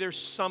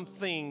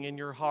something in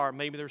your heart.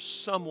 Maybe there's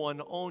someone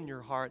on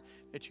your heart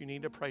that you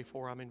need to pray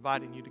for. I'm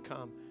inviting you to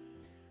come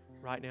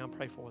right now and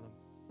pray for them.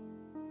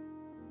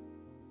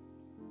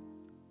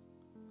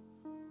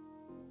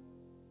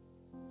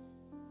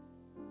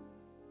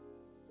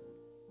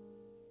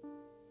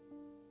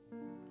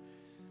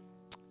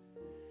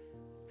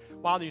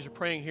 While these are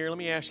praying here, let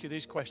me ask you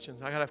these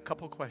questions. I got a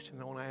couple of questions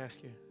I want to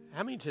ask you.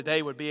 How many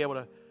today would be able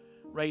to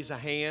raise a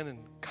hand and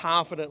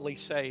confidently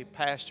say,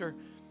 Pastor,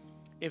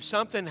 if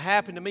something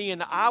happened to me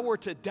and I were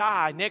to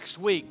die next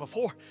week,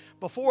 before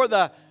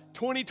the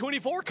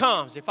 2024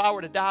 comes, if I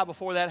were to die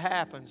before that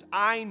happens,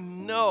 I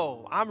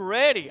know I'm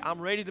ready. I'm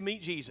ready to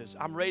meet Jesus.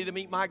 I'm ready to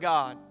meet my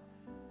God.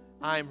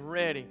 I'm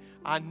ready.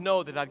 I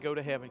know that I'd go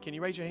to heaven. Can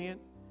you raise your hand?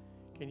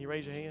 Can you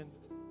raise your hand?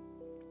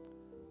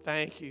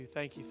 Thank you,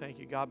 thank you, thank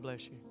you. God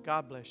bless you.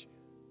 God bless you.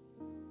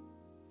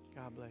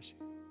 God bless you.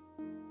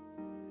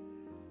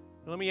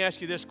 Let me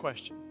ask you this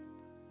question.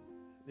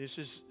 This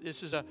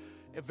is a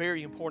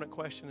very important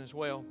question as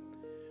well.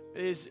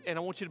 And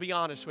I want you to be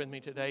honest with me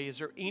today. Is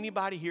there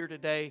anybody here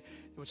today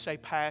that would say,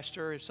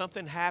 Pastor, if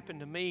something happened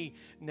to me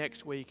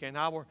next week and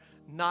I were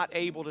not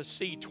able to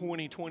see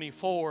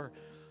 2024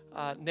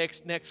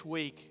 next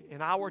week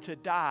and I were to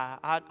die,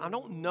 I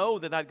don't know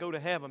that I'd go to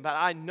heaven, but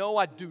I know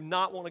I do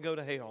not want to go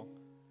to hell.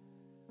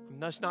 I'm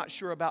just not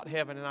sure about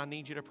heaven, and I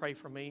need you to pray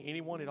for me.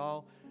 Anyone at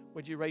all?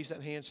 Would you raise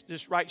that hand?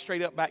 Just right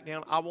straight up, back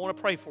down. I want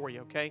to pray for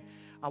you, okay?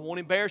 I won't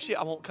embarrass you.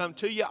 I won't come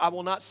to you. I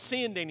will not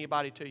send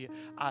anybody to you.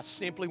 I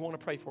simply want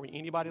to pray for you.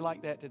 Anybody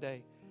like that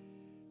today?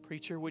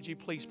 Preacher, would you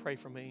please pray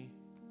for me?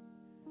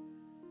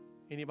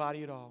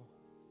 Anybody at all?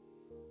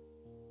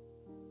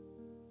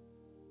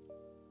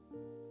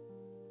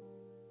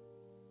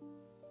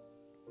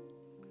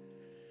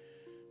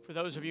 For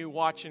those of you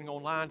watching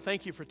online,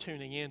 thank you for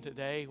tuning in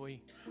today.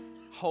 We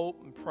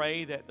hope and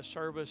pray that the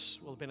service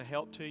will have been a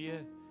help to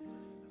you.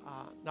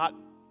 Not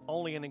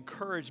only an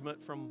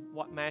encouragement from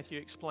what Matthew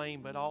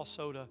explained, but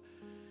also to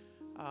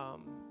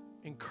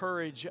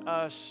encourage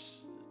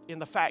us in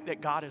the fact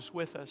that God is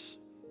with us.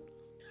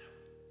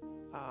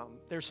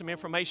 There's some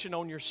information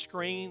on your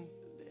screen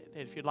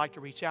that if you'd like to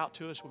reach out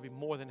to us, we'll be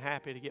more than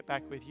happy to get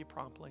back with you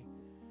promptly.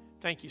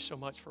 Thank you so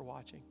much for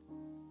watching.